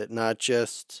intertwined with it, not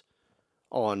just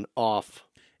on, off.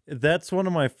 that's one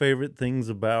of my favorite things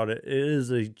about it. It is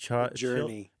a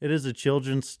Journey. It is a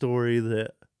children's story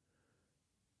that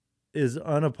is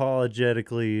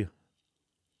unapologetically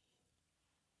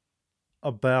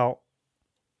about,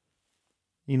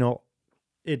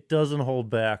 it doesn't hold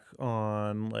back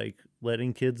on like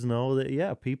letting kids know that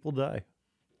yeah, people die.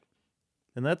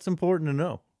 And that's important to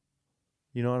know.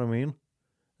 You know what I mean?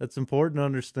 That's important to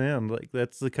understand. Like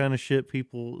that's the kind of shit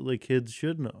people like kids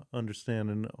should know, understand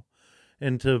and know.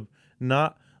 And to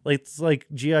not like it's like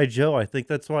G.I. Joe. I think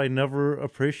that's why I never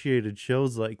appreciated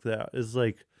shows like that. Is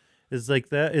like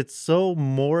that it's so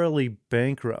morally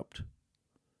bankrupt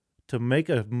to make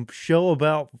a show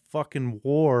about fucking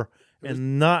war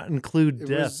and not include It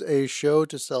death. was a show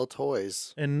to sell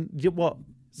toys. And well,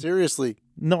 Seriously.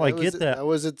 no, I get that. That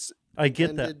was its I get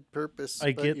that. intended purpose.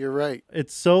 I but get- you're right.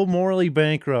 It's so morally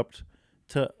bankrupt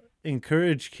to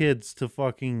encourage kids to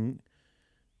fucking,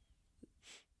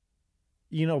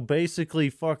 basically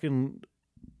fucking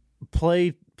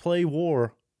play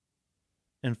war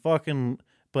and fucking,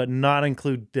 but not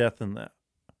include death in that.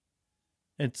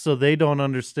 And so they don't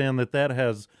understand that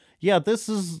has, yeah, this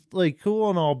is like cool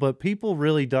and all, but people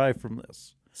really die from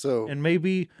this. So And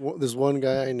maybe, there's one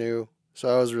guy I knew. So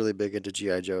I was really big into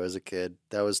G.I. Joe as a kid.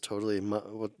 That was totally,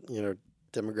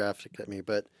 demographic at me.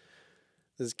 But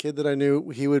this kid that I knew,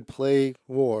 he would play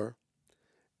war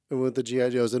with the G.I.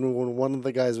 Joes. And when one of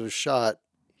the guys was shot,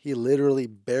 he literally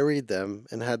buried them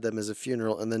and had them as a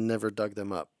funeral and then never dug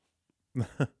them up.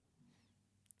 that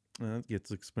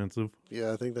gets expensive.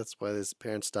 Yeah, I think that's why his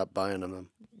parents stopped buying them.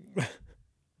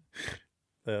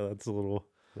 Yeah, that's a little.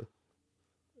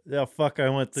 Yeah, fuck, I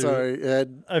went through. Sorry,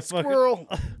 Ed. I Squirrel.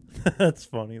 That's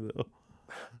funny though.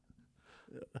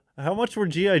 How much were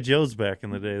GI Joes back in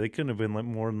the day? They couldn't have been like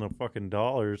more than a fucking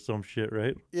dollar or some shit,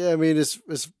 right? Yeah, I mean,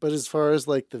 but as far as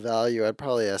like the value, I'd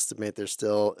probably estimate they're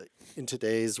still in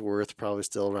today's worth probably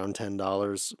still around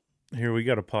 $10. Here, we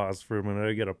got to pause for a minute.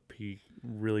 I got to pee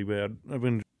really bad. I've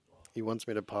been. He wants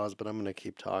me to pause, but I'm going to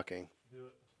keep talking.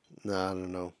 No, I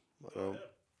don't know.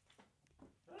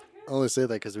 I only say that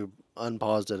because we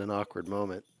unpaused at an awkward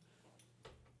moment.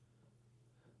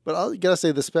 But I gotta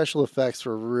say, the special effects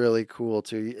were really cool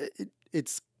too.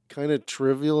 It's kind of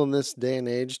trivial in this day and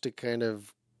age to kind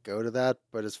of go to that,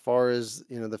 but as far as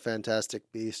the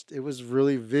Fantastic Beast, it was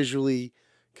really visually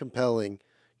compelling.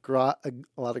 A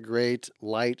lot of great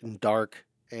light and dark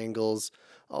angles.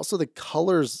 Also, the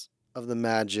colors of the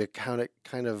magic, how to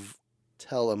kind of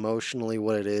tell emotionally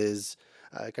what it is.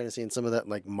 I kind of seen some of that in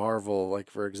like Marvel, like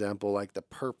for example, like the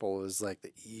purple is like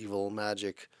the evil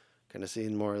magic. Kind of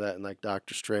seeing more of that in like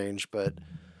Doctor Strange, but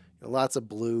lots of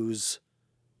blues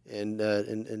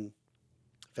in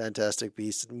Fantastic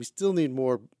Beasts, and we still need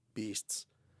more beasts.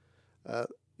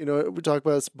 You know, we talked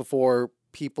about this before.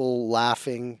 People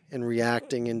laughing and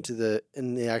reacting in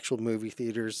the actual movie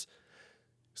theaters.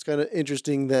 It's kind of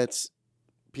interesting that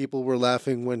people were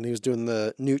laughing when Newt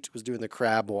was doing the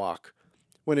crab walk,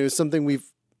 when it was something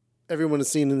everyone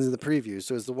has seen in the preview.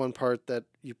 So it's the one part that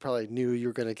you probably knew you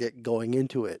were going to get going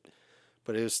into it,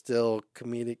 but it was still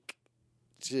comedic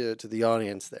to the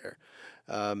audience there.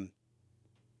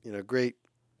 Great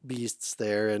beasts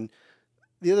there. And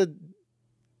the other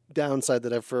downside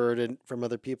that I've heard from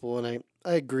other people, and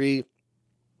I agree,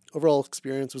 overall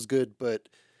experience was good, but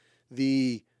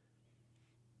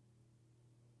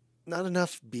not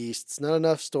enough beasts, not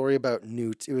enough story about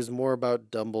Newt. It was more about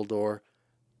Dumbledore.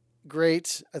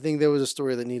 Great. I think there was a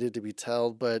story that needed to be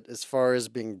told, but as far as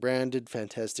being branded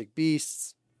Fantastic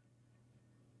Beasts,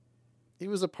 he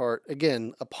was a pawn.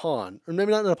 Or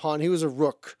maybe not a pawn, he was a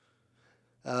rook.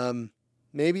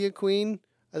 Maybe a queen.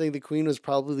 I think the queen was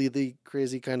probably the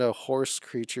crazy kind of horse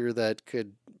creature that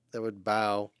would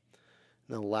bow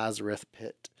in the Lazarus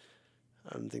pit.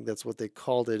 I don't think that's what they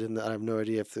called it, and I have no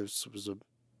idea if this was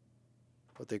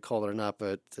what they called it or not,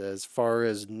 but as far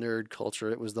as nerd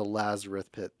culture, it was the Lazarus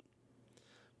pit.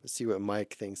 Let's see what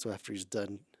Mike thinks after he's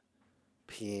done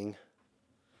peeing.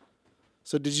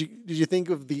 So did you think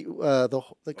of the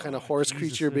kind of horse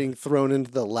creature being thrown into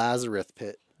the Lazarus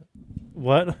pit?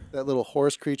 What? That little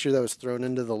horse creature that was thrown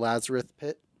into the Lazarus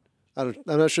pit? I'm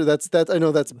not sure that's that. I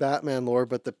know that's Batman lore,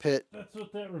 but the pit. That's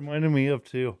what that reminded me of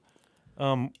too.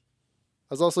 I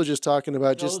was also just talking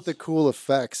about just the cool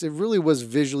effects. It really was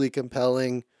visually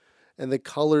compelling, and the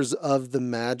colors of the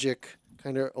magic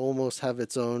kind of almost have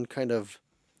its own kind of,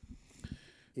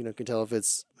 can tell if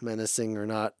it's menacing or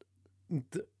not.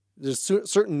 There's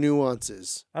certain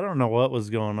nuances. I don't know what was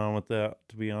going on with that,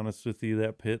 to be honest with you,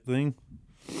 that pit thing.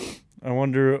 I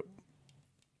wonder,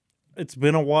 it's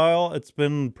been a while. It's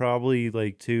been probably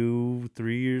like 2-3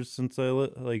 years since I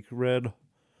read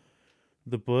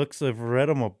the books. I've read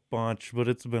them a bunch, but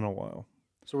it's been a while.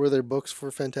 So were there books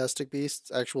for Fantastic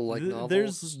Beasts, actual novels?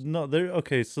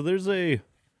 So there's a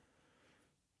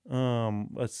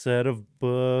set of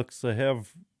books. I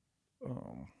have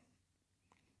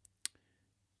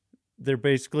they're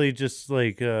basically just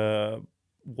like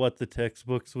what the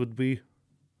textbooks would be.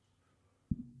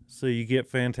 So you get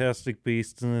Fantastic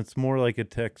Beasts, and it's more like a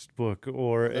textbook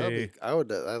or I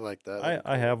like that.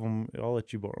 I have them. I'll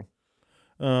let you borrow.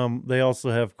 They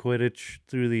also have Quidditch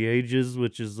Through the Ages,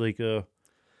 which is like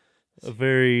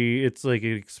it's like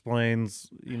it explains,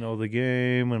 the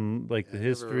game and like the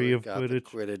history of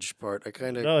Quidditch. The Quidditch part.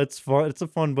 No, it's fun. It's a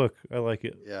fun book. I like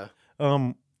it. Yeah.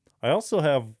 I also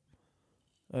have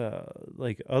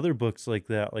like other books like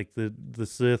that, like the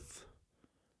Sith.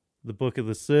 The Book of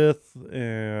the Sith,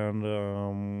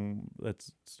 and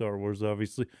that's Star Wars,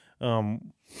 obviously.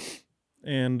 And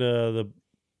the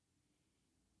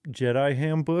Jedi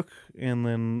Handbook, and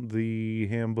then the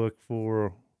handbook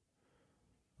for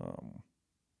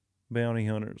bounty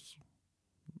hunters.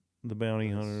 The Bounty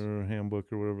Hunter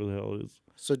Handbook, or whatever the hell it is.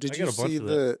 So did you see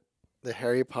the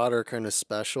Harry Potter kind of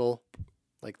special,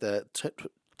 like the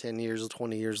 10 years or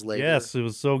 20 years later? Yes, it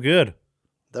was so good.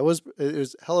 It was a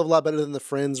hell of a lot better than the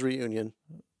Friends reunion.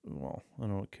 Well, I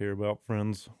don't care about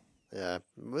Friends. Yeah.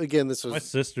 Again, my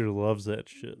sister loves that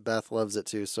shit. Beth loves it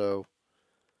too, so.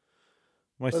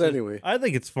 Anyway. I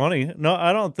think it's funny. No,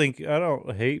 I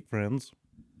don't hate Friends.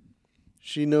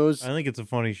 She knows. I think it's a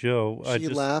funny show. She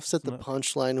laughs at the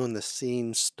punchline when the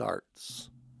scene starts.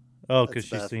 Oh, because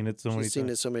she's seen it so many times. She's seen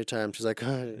it so many times. She's like,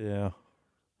 yeah.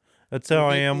 That's how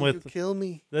I am with. Kill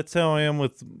me. That's how I am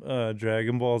with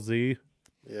Dragon Ball Z.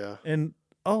 Yeah. And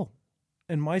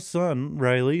my son,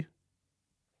 Riley,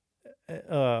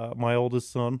 my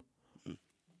oldest son,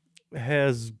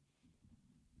 has,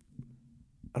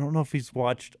 I don't know if he's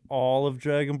watched all of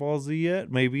Dragon Ball Z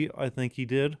yet. Maybe. I think he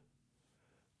did.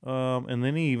 And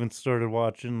then he even started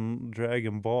watching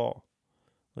Dragon Ball,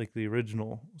 like the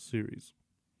original series.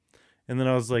 And then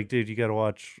I was like, dude, you got to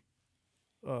watch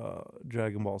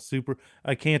Dragon Ball Super.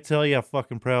 I can't tell you how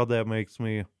fucking proud that makes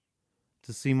me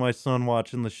to see my son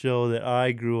watching the show that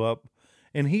I grew up.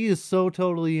 And he is so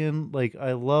totally in. Like,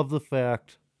 I love the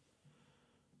fact,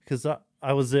 because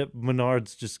I was at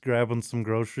Menards just grabbing some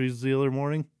groceries the other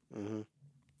morning,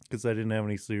 because I didn't have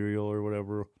any cereal or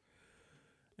whatever.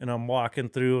 And I'm walking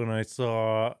through, and I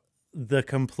saw the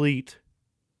complete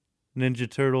Ninja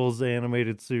Turtles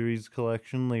animated series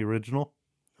collection, the original.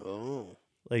 Oh.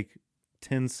 Like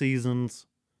 10 seasons,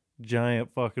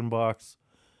 giant fucking box.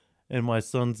 And my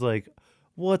son's like,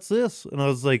 what's this? And I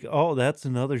was like, oh, that's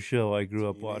another show I grew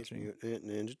up Teenage watching. Mutant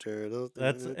Ninja Turtles.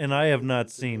 And I have not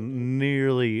seen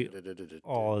nearly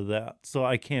all of that, so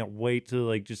I can't wait to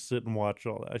like just sit and watch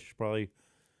all that. I should probably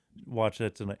watch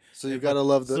that tonight. So you gotta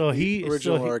love the, so the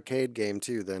original so he- arcade game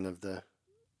too. Then of the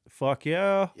Fuck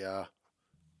yeah,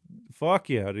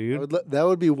 yeah, dude. that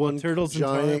would be one Turtles in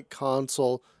giant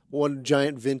console, one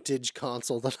giant vintage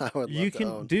console that I would love You to can,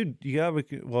 own. dude. You have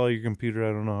your computer.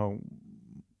 I don't know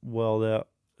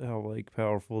how like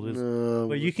powerful it is, No,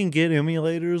 but you can get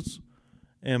emulators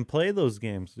and play those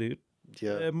games, dude.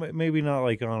 yeah, Maybe not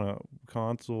like on a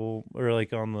console or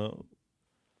like on the,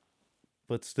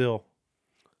 but still,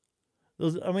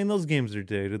 those games are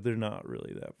dated. They're not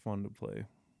really that fun to play.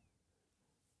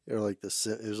 or like it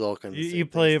was all kind of. You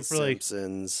play it The for like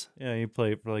Simpsons, yeah, you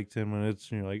play it for like 10 minutes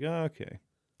and you're like, oh, okay,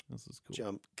 this is cool.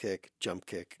 jump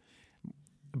kick.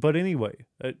 But anyway,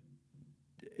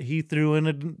 he threw in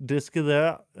a disc of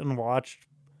that and watched,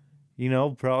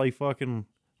 probably fucking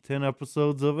 10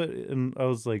 episodes of it. And I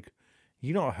was like,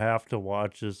 you don't have to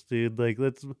watch this, dude. Like,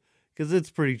 because it's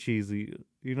pretty cheesy.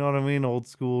 You know what I mean? Old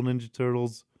school Ninja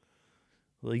Turtles.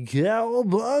 Like,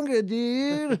 cowabunga,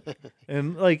 dude.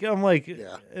 And like, I'm like,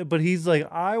 Yeah. But he's like,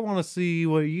 I want to see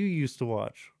what you used to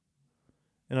watch.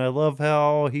 And I love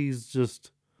how he's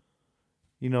just,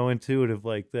 intuitive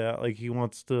like that. Like,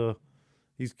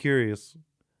 he's curious.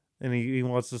 And he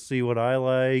wants to see what I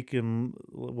like and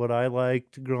what I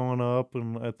liked growing up.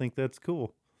 And I think that's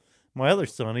cool. My other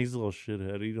son, he's a little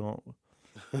shithead.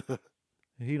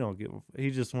 He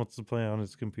just wants to play on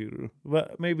his computer.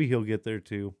 But maybe he'll get there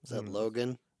too. Is that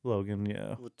Logan? Logan,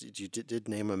 yeah. What did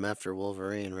name him after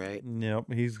Wolverine, right? Yep,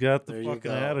 he's got the There you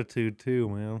fucking go. attitude too,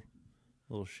 man.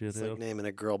 Little It's like shithead. naming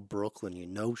a girl Brooklyn. You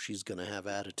know she's gonna have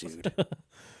attitude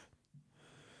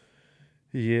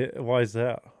Yeah, why is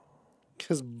that?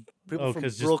 because people Oh, from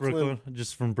because Brooklyn.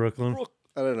 just from Brooklyn.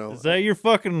 I don't know. Is that your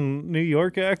fucking New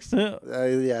York accent?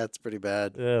 Yeah, it's pretty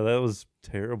bad. Yeah, that was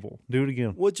terrible. Do it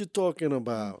again. What you talking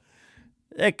about?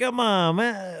 Hey, come on,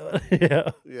 man.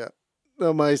 Yeah, Yeah.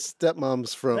 No, my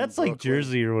stepmom's from. that's like Brooklyn.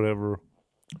 Jersey or whatever.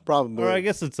 Probably. Or I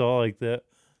guess it's all like that.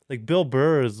 Like Bill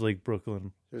Burr is like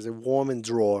Brooklyn. There's a warming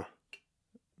drawer.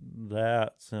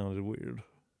 That sounded weird.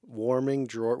 Warming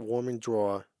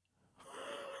drawer.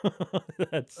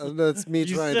 That's me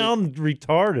you trying sound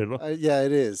retarded. to. Yeah,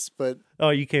 it is, but Oh,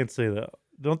 you can't say that.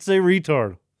 Don't say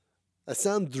retard. I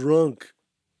sound drunk.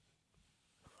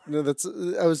 No, that's.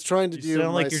 I was trying to You do. sound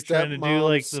my like you're trying to do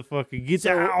like stepmom's- the fucking get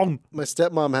So- down. My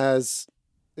stepmom has.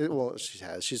 Well, she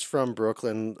has. She's from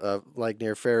Brooklyn, like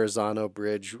near Verrazano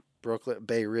Bridge, Brooklyn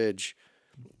Bay Ridge,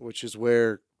 which is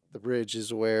where the bridge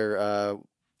is where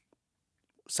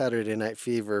Saturday Night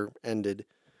Fever ended.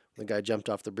 The guy jumped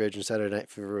off the bridge, and Saturday Night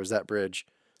Fever was that bridge.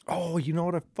 Oh, you know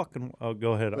what? I fucking. Oh,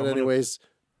 go ahead. But anyways,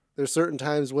 there's certain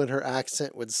times when her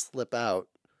accent would slip out,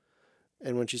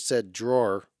 and when she said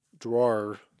drawer,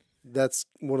 that's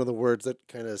one of the words that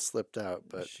kind of slipped out.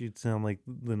 But she'd sound like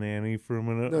the nanny for a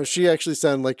minute. no, she actually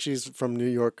sounded like she's from New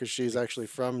York because she's actually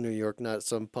from New York, not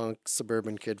some punk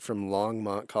suburban kid from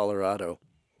Longmont, Colorado.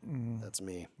 That's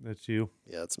me. That's you.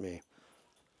 Yeah, that's me.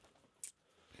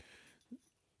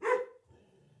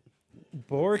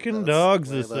 Barking That's dogs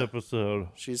this Layla. episode.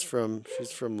 She's from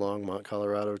Longmont,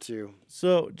 Colorado too.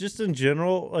 So, just in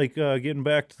general, like getting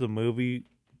back to the movie,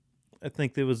 I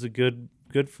think it was a good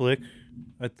flick.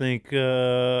 I think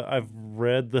I've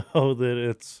read though that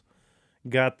it's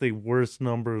got the worst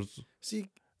numbers See,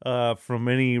 from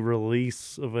any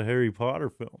release of a Harry Potter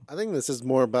film. I think this is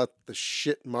more about the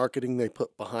shit marketing they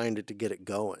put behind it to get it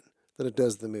going than it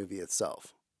does the movie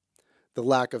itself. The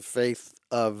lack of faith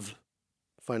of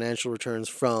financial returns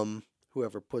from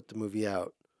whoever put the movie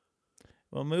out.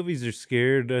 Well, movies are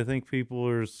scared. I think people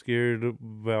are scared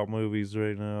about movies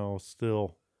right now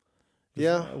still. Isn't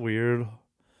Yeah. that weird?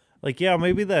 Like, yeah,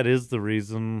 maybe that is the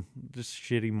reason. Just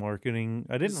shitty marketing.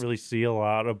 I didn't really see a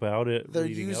lot about it. They're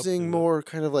leading up using to it. more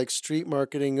kind of like street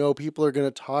marketing. Oh, people are going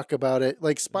to talk about it.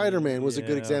 Like Spider-Man was a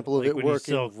good Yeah, example of like it when you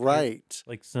working sell right.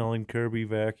 like selling Kirby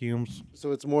vacuums.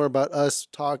 So it's more about us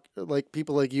like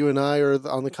people like you and I or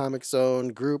on the Comic Zone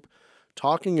group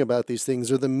talking about these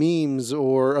things or the memes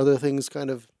or other things kind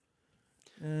of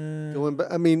going back.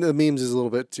 I mean, the memes is a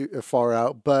little bit too far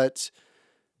out, but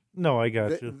No, I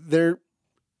got you. they're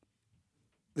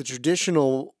the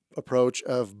traditional approach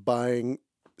of buying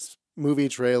movie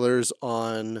trailers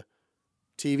on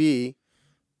TV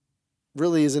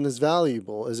really isn't as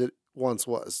valuable as it once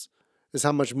was. Is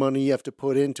how much money you have to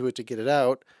put into it to get it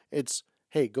out. It's,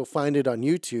 hey, go find it on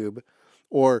YouTube,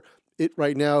 or it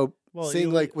right now Well, seeing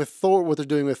you- like with Thor, what they're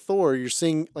doing with Thor, you're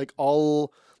seeing like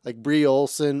all like Brie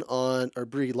Larson,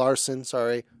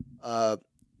 sorry,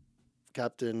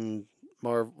 Captain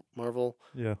Marvel.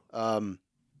 yeah.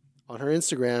 On her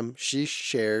Instagram, she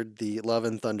shared the Love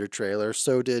and Thunder trailer.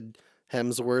 So did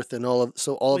Hemsworth, and all of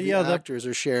Well, the yeah, that- actors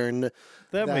are sharing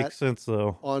That makes sense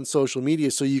though. on social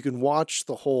media, so you can watch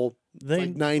the whole They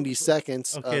 90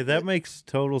 seconds. okay, of that it. makes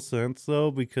total sense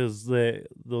though because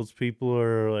those people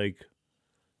are like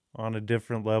on a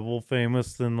different level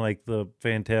famous than like the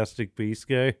Fantastic Beast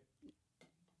guy.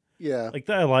 Yeah, Like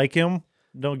I like him.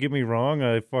 Don't get me wrong.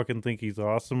 I fucking think he's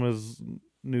awesome as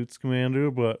Newt Scamander,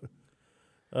 but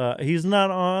he's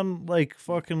not on like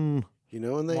fucking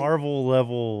and they Marvel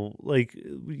level. Like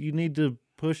you need to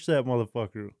push that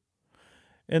motherfucker.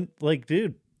 And like,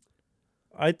 dude,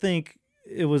 I think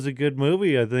it was a good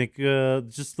movie. I think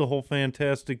just the whole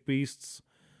Fantastic Beasts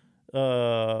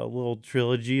little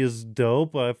trilogy is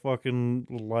dope. I fucking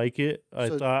like it. I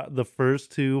So- thought the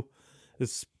first two,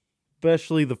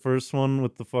 especially the first one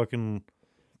with the fucking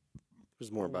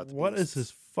there's more about the what is beasts.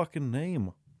 his fucking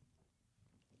name?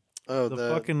 Oh, The the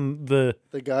fucking the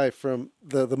guy from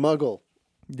the Muggle.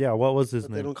 yeah. What was his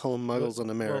But name? they don't call him Muggles in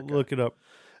Well, America. look it up.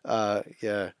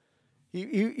 Yeah,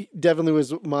 he definitely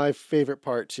was my favorite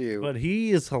part too. But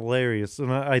he is hilarious,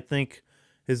 and I think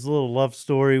his little love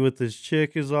story with his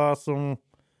chick is awesome.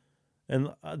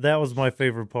 And that was my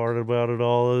favorite part about it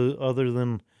all, other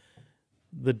than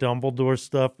the Dumbledore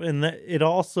stuff. And that it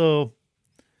also,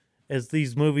 as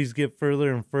these movies get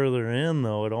further and further in,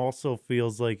 though, it also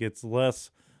feels like it's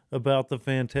less about the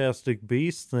Fantastic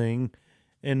Beast thing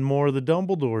and more the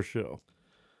Dumbledore show,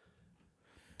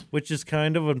 which is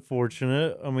kind of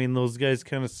unfortunate. I mean, those guys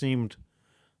kind of seemed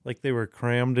like they were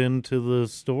crammed into the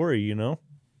story, you know?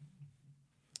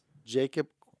 Jacob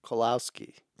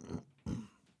Kolowski,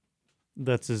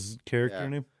 That's his character Yeah.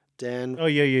 name. Dan Oh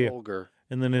yeah. Folger.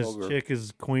 And then his Folger. chick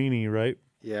is Queenie, right?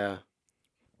 Yeah,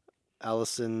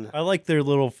 Allison. I like their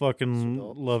little fucking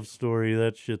Adults. love story.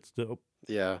 That shit's dope.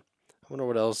 Yeah, I wonder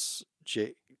what else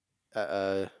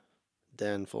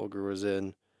Dan Folger was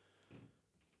in.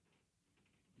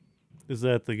 Is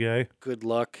that the guy? Good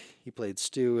Luck. He played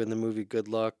Stu in the movie Good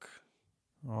Luck.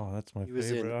 Oh, that's my He was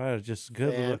favorite. in I just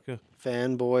good Fan- luck.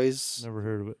 Fanboys. Never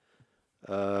heard of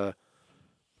it.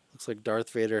 Looks like Darth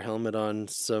Vader helmet on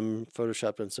some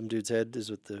photoshopped on some dude's head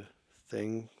is with the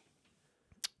thing.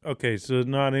 Okay, so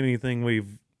not anything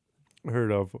we've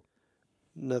heard of.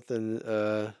 Nothing.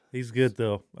 He's good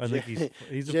though. I think Jay-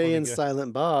 he's a Jay funny and guy.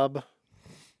 Silent Bob.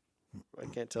 I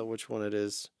can't tell which one it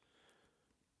is.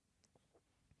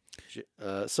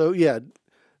 So yeah,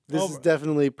 this is Oh,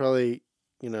 definitely probably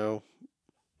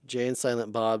Jay and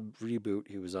Silent Bob reboot.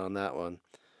 He was on that one.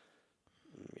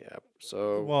 Yeah.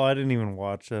 So Well, I didn't even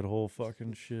watch that whole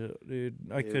fucking shit, dude.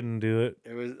 I couldn't do it.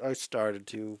 it was. I started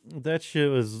to. That shit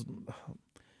was.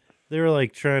 They were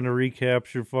like trying to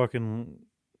recapture fucking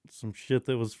some shit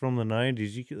that was from the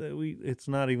 '90s. It's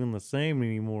not even the same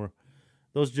anymore.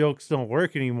 Those jokes don't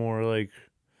work anymore. Like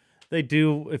they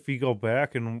do if you go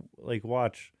back and like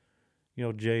watch,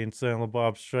 Jay and Silent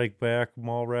Bob Strike Back,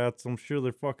 Mallrats. I'm sure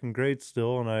they're fucking great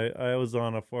still. And I was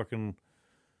on a fucking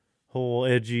whole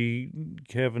edgy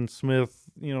Kevin Smith,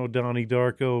 Donnie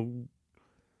Darko.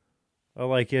 I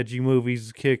like edgy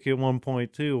movies kick at one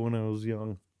point too when I was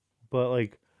young, but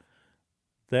like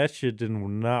that shit did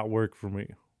not work for me.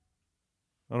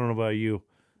 I don't know about you.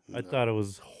 I No. thought it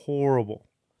was horrible.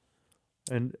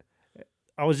 And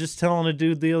I was just telling a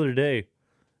dude the other day,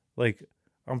 like,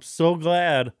 I'm so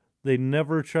glad they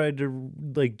never tried to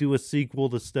like do a sequel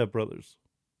to Step Brothers,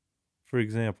 for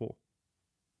example.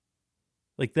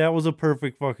 Like that was a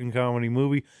perfect fucking comedy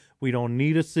movie. We don't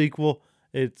need a sequel.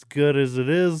 It's good as it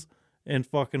is. And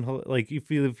fucking like if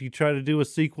you try to do a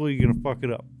sequel, you're gonna fuck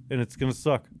it up, and it's gonna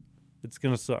suck. It's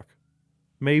gonna suck.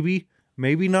 Maybe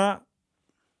not.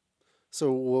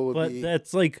 So what would But be?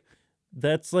 that's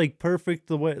like perfect.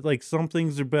 The way like some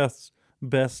things are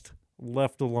best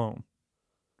left alone,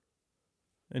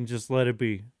 and just let it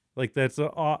be. Like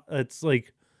it's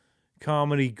like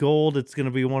comedy gold. It's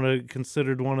gonna be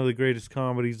considered one of the greatest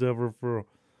comedies ever for a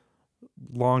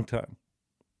long time.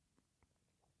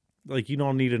 Like you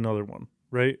don't need another one,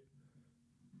 right?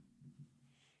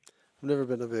 I've never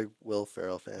been a big Will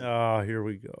Ferrell fan. Ah, here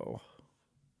we go.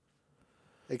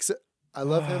 Except I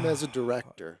love him as a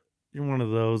director. You're one of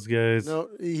those guys. No,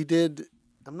 he did.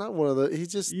 I'm not one of the. He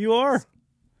just You are.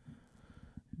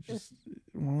 Just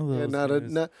one of those. yeah,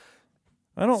 guys.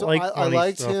 I don't so like. I funny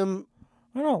liked stuff. him.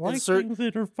 I don't like certain-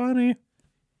 things that are funny.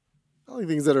 I like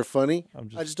things that are funny.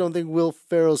 I just don't think Will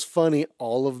Ferrell's funny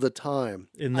all of the time.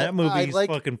 In that I movie, he's like-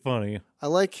 fucking funny. I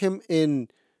like him in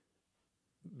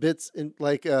bits in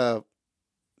like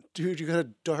dude, you got a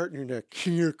dart in your neck.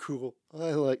 You're cool.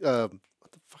 I like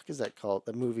what the fuck is that called?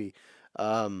 That movie.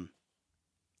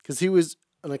 Because he was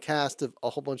on a cast of a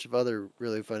whole bunch of other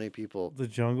really funny people. The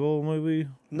Jungle movie.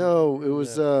 No, it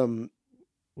was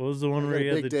What was the one I where got he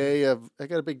a had big the day of I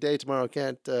got a big day tomorrow.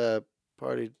 Can't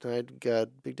party tonight. Got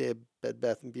a big day of Bed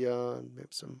Bath and Beyond. Maybe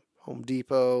some Home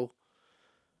Depot.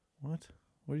 what?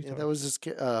 What are you Yeah, talking? that was just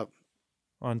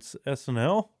On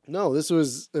SNL? no. This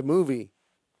was a movie,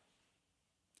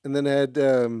 and then it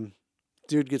had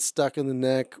dude gets stuck in the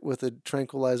neck with a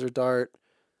tranquilizer dart.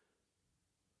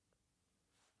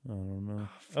 I don't know.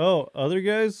 Oh, other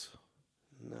guys?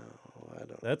 No, I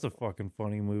don't. That's a fucking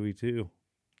funny movie too.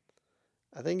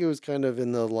 I think it was kind of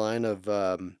in the line of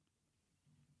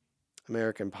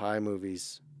American Pie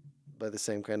movies, by the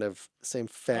same kind of same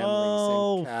family,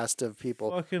 Oh, same cast of people.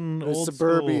 Fucking It was old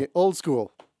suburban, school. old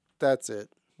school. That's it.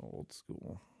 Old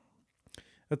school.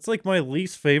 That's like my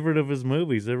least favorite of his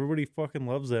movies. Everybody fucking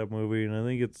loves that movie, and I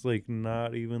think it's like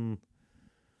not even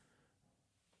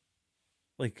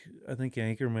like I think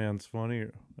Anchorman's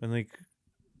funnier. I think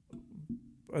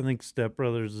Step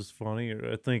Brothers is funnier.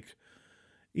 I think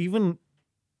even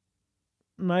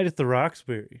Night at the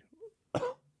Roxbury.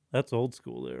 That's old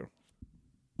school there.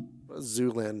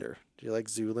 Zoolander. Do you like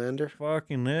Zoolander?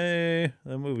 Fucking A.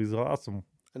 That movie's awesome.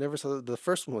 I never saw the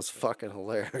first one was fucking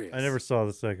hilarious. I never saw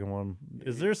the second one.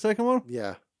 Is there a second one?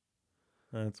 Yeah,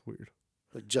 That's weird.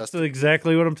 like That's Justin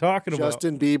exactly what I'm talking about.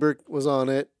 Justin Bieber was on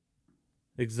it.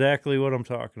 Exactly what I'm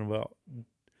talking about.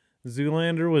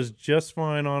 Zoolander was just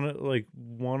fine on it, like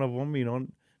one of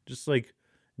them, just like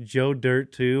Joe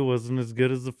Dirt 2 wasn't as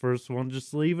good as the first one.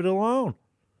 Just leave it alone.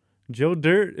 Joe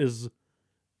Dirt is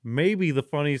maybe the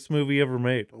funniest movie ever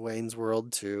made. Wayne's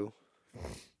World 2.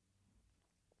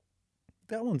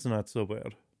 That one's not so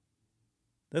bad.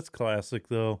 That's classic,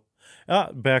 though.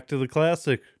 Back to the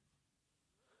classic.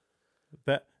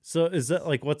 So is that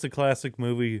like, what's a classic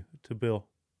movie to Bill?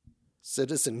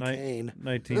 Citizen Kane.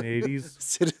 1980s?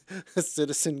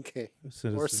 Citizen Kane.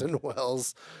 Orson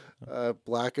Welles.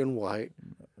 Black and white.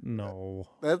 No.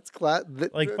 That's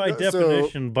Like by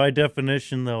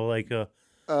definition though, like a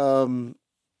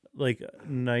like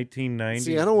 1990.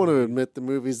 See, I don't want to admit the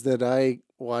movies that I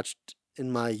watched in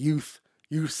my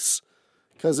youths.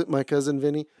 My cousin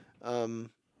Vinny, are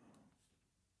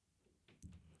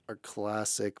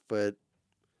classic, but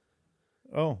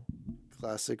Oh,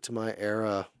 classic to my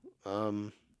era.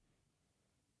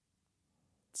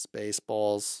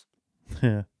 Spaceballs,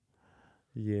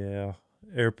 yeah.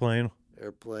 Airplane.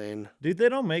 Airplane, Dude, they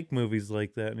don't make movies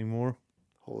like that anymore.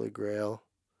 Holy Grail.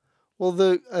 Well,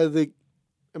 the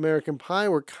American Pie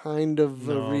were kind of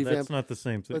a No, revamp, that's not the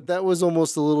same thing. but that was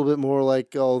almost a little bit more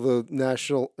like all the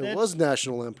national. It That's- was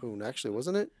National Lampoon, actually,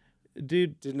 wasn't it?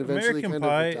 Dude, Didn't eventually American kind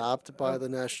Pie, of adopt by the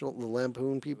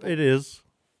Lampoon people. it is.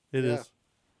 It Yeah. is.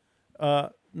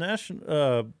 National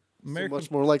So American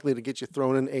much more likely to get you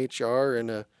thrown in HR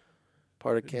and a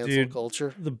part of cancel Dude.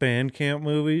 culture. the Bandcamp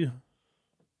movie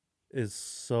is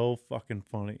so fucking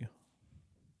funny.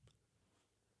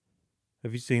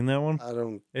 Have you seen that one? I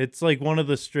don't. It's like one of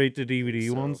the straight to DVD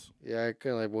so. ones. Yeah, I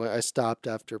kind of I stopped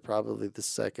after probably the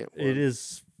second one. It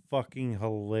is fucking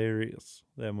hilarious,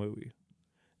 that movie.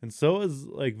 And so is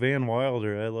like Van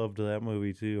Wilder. I loved that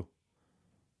movie too.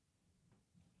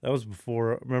 That was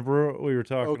before. Remember what we were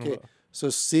talking Okay, about? so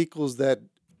sequels that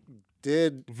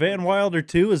did. Van Wilder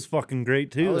 2 is fucking great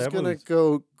too. I was That gonna movie's-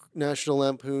 go National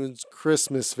Lampoon's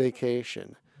Christmas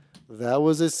Vacation. That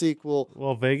was a sequel,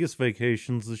 Well, Vegas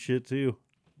Vacation's the shit too.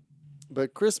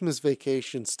 but Christmas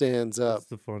Vacation stands up That's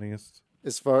the funniest.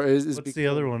 as far as is What's the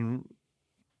other one?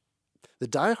 The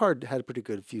Die Hard had a pretty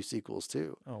good few sequels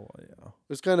too. Oh yeah. It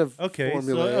was kind of Okay.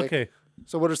 formulaic.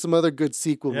 So what are some other good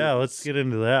sequel? Yeah, movies? let's get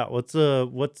into that. What's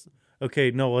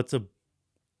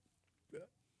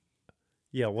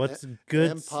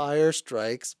good? Empire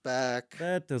Strikes Back.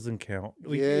 That doesn't count.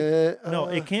 Yeah.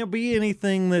 It can't be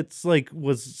anything that's like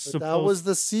was But supposed. that was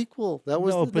the sequel. That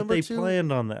was no, the but number they two.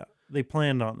 planned on that. They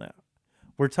planned on that.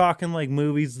 We're talking like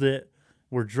movies that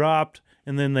were dropped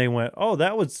and then they went, "Oh,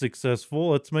 that was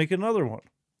successful. Let's make another one."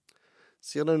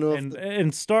 See, I don't know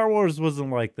And Star Wars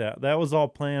wasn't like that. That was all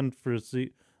planned for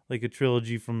like a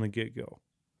trilogy from the get go.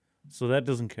 So that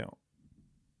doesn't count.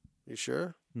 you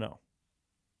sure? No.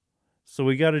 So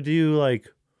we got to do like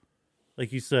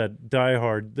you said, Die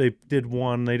Hard. They did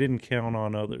one. They didn't count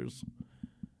on others.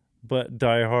 But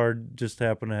Die Hard just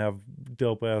happened to have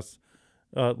dope ass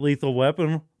Lethal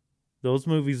Weapon. Those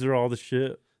movies are all the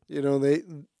shit. You know,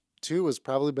 two was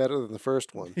probably better than the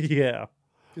first one Yeah.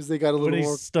 because they got a When little he's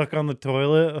more. stuck on the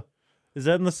toilet. Is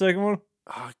that in the second one?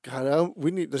 Oh God,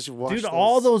 we need to watch Dude, those.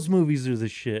 all those movies are the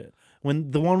shit.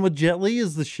 When the one with Jet Li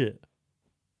is the shit.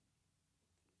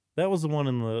 That was the one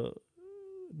in the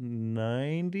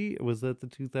 90s. Was that the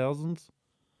 2000s?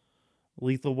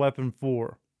 Lethal Weapon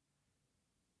 4.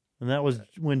 And that was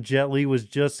when Jet Li was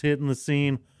just hitting the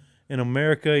scene. In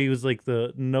America, he was like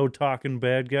the no-talking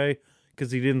bad guy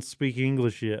because he didn't speak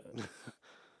English yet.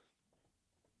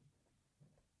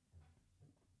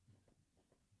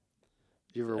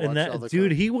 You ever And watch all that the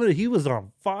dude, he was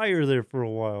on fire there for a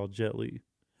while, Jet Li.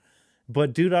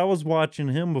 But dude, I was watching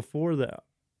him before that.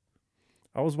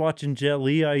 I was watching Jet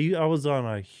Li. I was on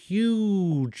a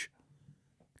huge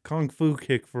kung fu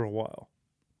kick for a while.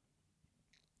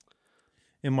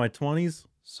 In my 20s,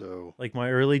 So like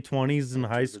my early 20s in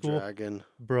Enter high the school. Dragon.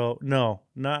 Bro, no,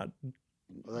 not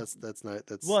Well, that's not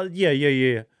that's. well,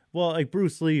 yeah. Well, like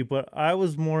Bruce Lee, but I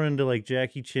was more into like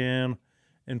Jackie Chan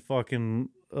and fucking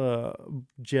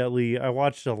Jet Li. I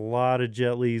watched a lot of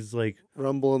Jet Li's like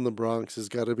Rumble in the Bronx has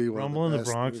got to be one Rumble in of the the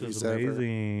best Bronx movies is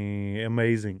ever.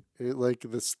 amazing. Like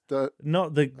the No,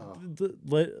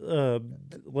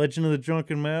 Legend of the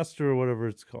Drunken Master or whatever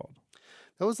it's called.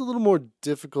 that was a little more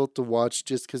difficult to watch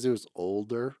just because it was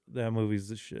older. That movie's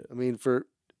the shit. I mean,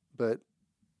 but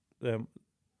That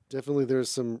definitely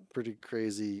there's some pretty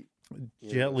crazy.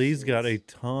 Jet Li's got a scenes.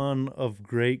 ton of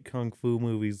great kung fu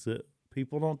movies that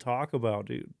people don't talk about,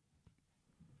 dude.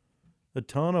 A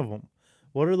ton of them.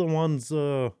 What are the ones?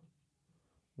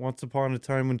 Once Upon a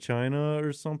Time in China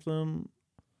or something.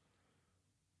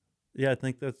 Yeah, I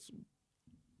think that's.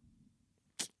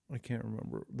 I can't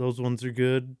remember. Those ones are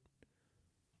good.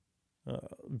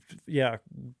 Yeah,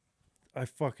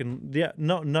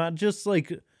 no, not just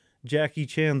like Jackie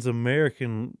Chan's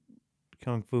American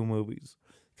kung fu movies,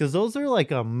 because those are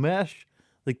like a mesh,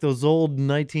 like those old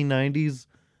 1990s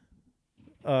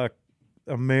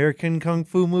American kung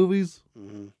fu movies.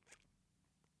 Mm-hmm.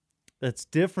 That's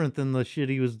different than the shit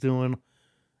he was doing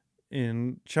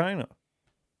in China.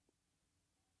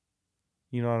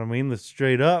 You know what I mean? The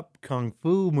straight up kung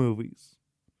fu movies.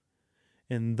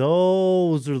 And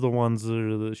those are the ones that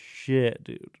are the shit,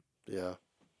 dude. Yeah.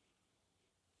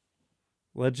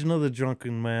 Legend of the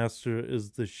Drunken Master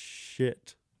is the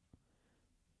shit.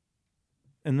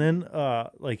 And then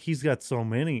like he's got so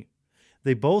many.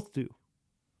 They both do.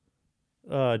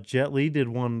 Jet Li did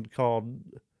one called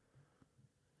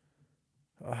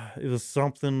it was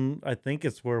something, I think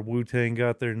it's where Wu-Tang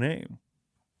got their name.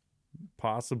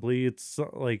 Possibly it's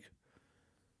like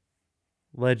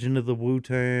Legend of the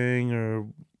Wu-Tang or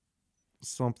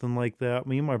something like that.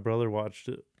 Me and my brother watched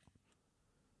it.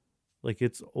 Like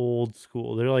it's old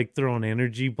school. They're like throwing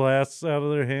energy blasts out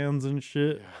of their hands and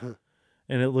shit. Yeah.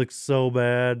 And it looks so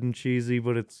bad and cheesy,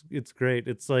 but it's great.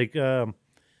 It's like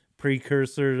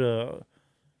precursor to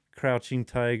Crouching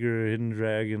Tiger, Hidden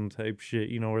Dragon type shit,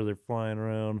 you know, where they're flying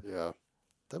around. Yeah.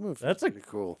 That movie That's was a pretty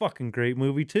cool. fucking great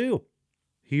movie too.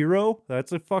 Hero,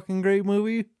 that's a fucking great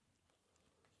movie.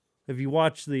 Have you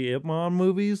watched the Ip Man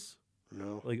movies?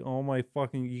 No. Like, oh my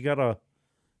fucking, you gotta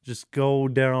just go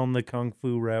down the kung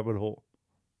fu rabbit hole.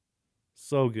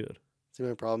 So good. See,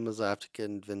 my problem is I have to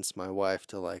convince my wife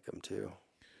to like them too.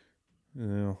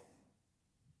 Yeah.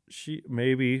 She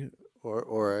maybe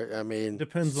Or I mean,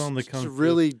 depends on the to kung fu.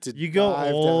 really to You go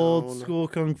dive old down. school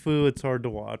kung fu, it's hard to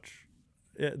watch.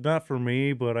 Not for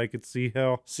me, but I could see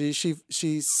how. See,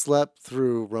 she slept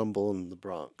through Rumble in the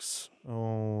Bronx,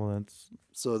 Oh,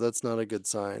 so that's not a good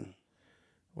sign.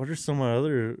 what are some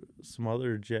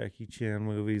other Jackie Chan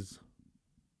movies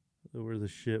that were the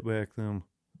shit back then?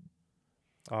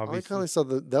 I Obviously, kind of saw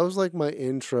that was like my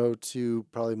intro to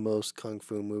probably most kung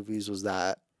fu movies was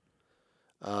that,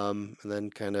 and then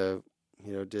kind of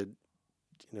did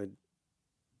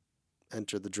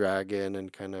Enter the Dragon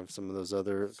and kind of some of those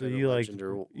other so kind of you like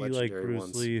legendary Bruce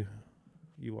ones. Lee.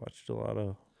 You watched a lot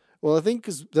of. Well, I think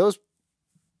because that was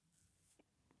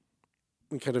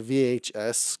kind of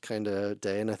VHS kind of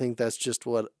day, and I think that's just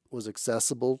what was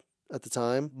accessible at the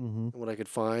time Mm-hmm. and what I could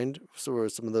find. So were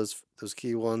some of those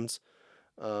key ones,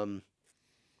 and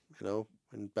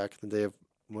back in the day of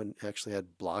when it actually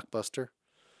had Blockbuster.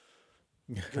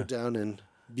 Go down and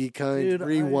be kind, Dude,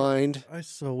 rewind. I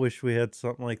so wish we had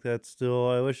something like that still.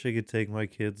 I wish I could take my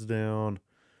kids down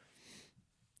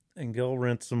and go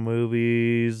rent some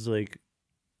movies. Like,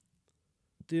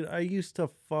 dude, I used to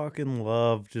fucking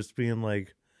love just being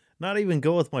like, not even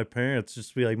go with my parents,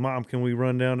 just be like, Mom, can we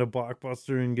run down to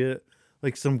Blockbuster and get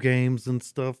like some games and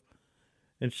stuff?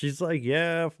 And she's like,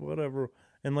 yeah, whatever.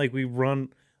 And like, we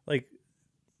run, like,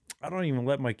 I don't even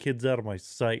let my kids out of my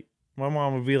sight. My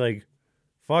mom would be like,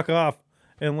 fuck off.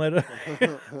 and let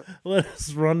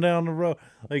us run down the road.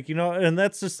 Like, you know, and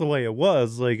that's just the way it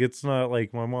was. Like, it's not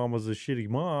like my mom was a shitty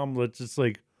mom. It's just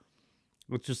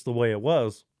the way it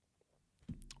was.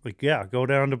 Like, yeah, go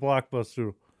down to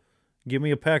Blockbuster, give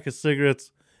me a pack of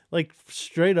cigarettes. Like,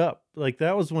 straight up. Like,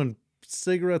 that was when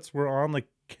cigarettes were on the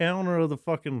counter of the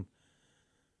fucking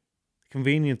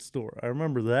convenience store. I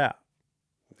remember that.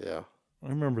 Yeah. I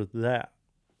remember that.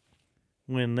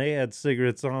 When they had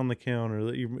cigarettes on the counter,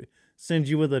 that you send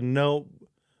you with a note,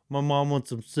 my mom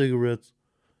wants some cigarettes,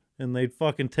 and they'd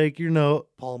fucking take your note.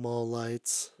 Pall Mall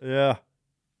lights. Yeah.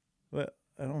 But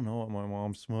I don't know what my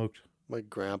mom smoked. My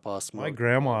grandpa smoked. My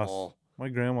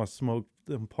grandma smoked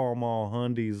them Pall Mall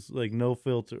Hundies, like no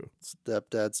filter.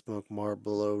 Stepdad smoked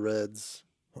Marlboro Reds.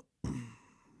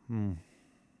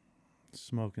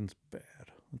 Smoking's bad.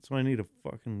 That's why I need a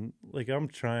fucking, like, I'm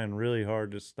trying really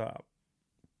hard to stop.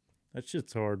 That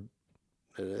shit's hard.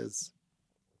 It is.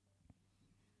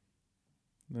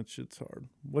 That shit's hard.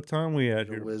 What time we at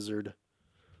You're here? a wizard.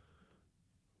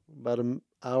 About an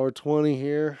hour 20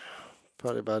 here.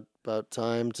 Probably about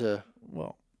time to.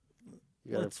 Well,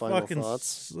 You got final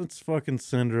thoughts? Let's fucking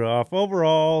send her off.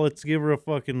 Overall, let's give her a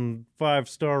fucking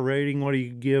 5-star rating. What do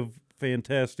you give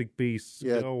Fantastic Beasts?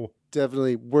 Yeah. Go.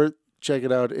 Definitely check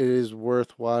it out. It is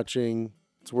worth watching.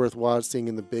 It's worth watching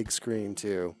in the big screen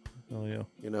too. Oh yeah.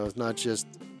 You know, it's not just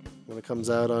when it comes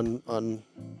out on.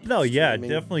 No, yeah, streaming.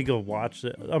 definitely go watch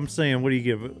it. I'm saying, what do you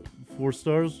give it? 4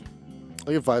 stars?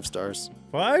 I'll give 5 stars.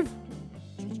 5?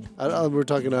 We're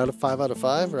talking 5 out of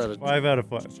 5 or out of 5 out of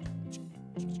 5.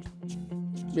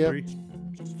 yeah, 3?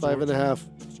 5.5.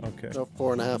 Okay. No,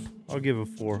 4.5. I'll give it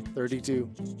 4. 32.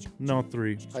 No,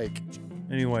 3. Hike.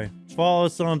 Anyway, follow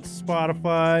us on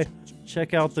Spotify.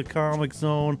 Check out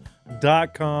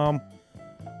thecomiczone.com.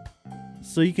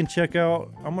 So you can check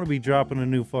out, I'm going to be dropping a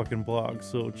new fucking blog,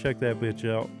 so check that bitch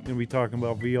out. Going to be talking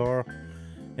about VR.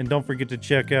 And don't forget to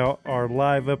check out our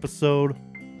live episode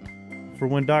for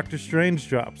when Doctor Strange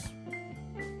drops.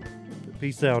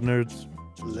 Peace out, nerds.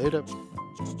 Later.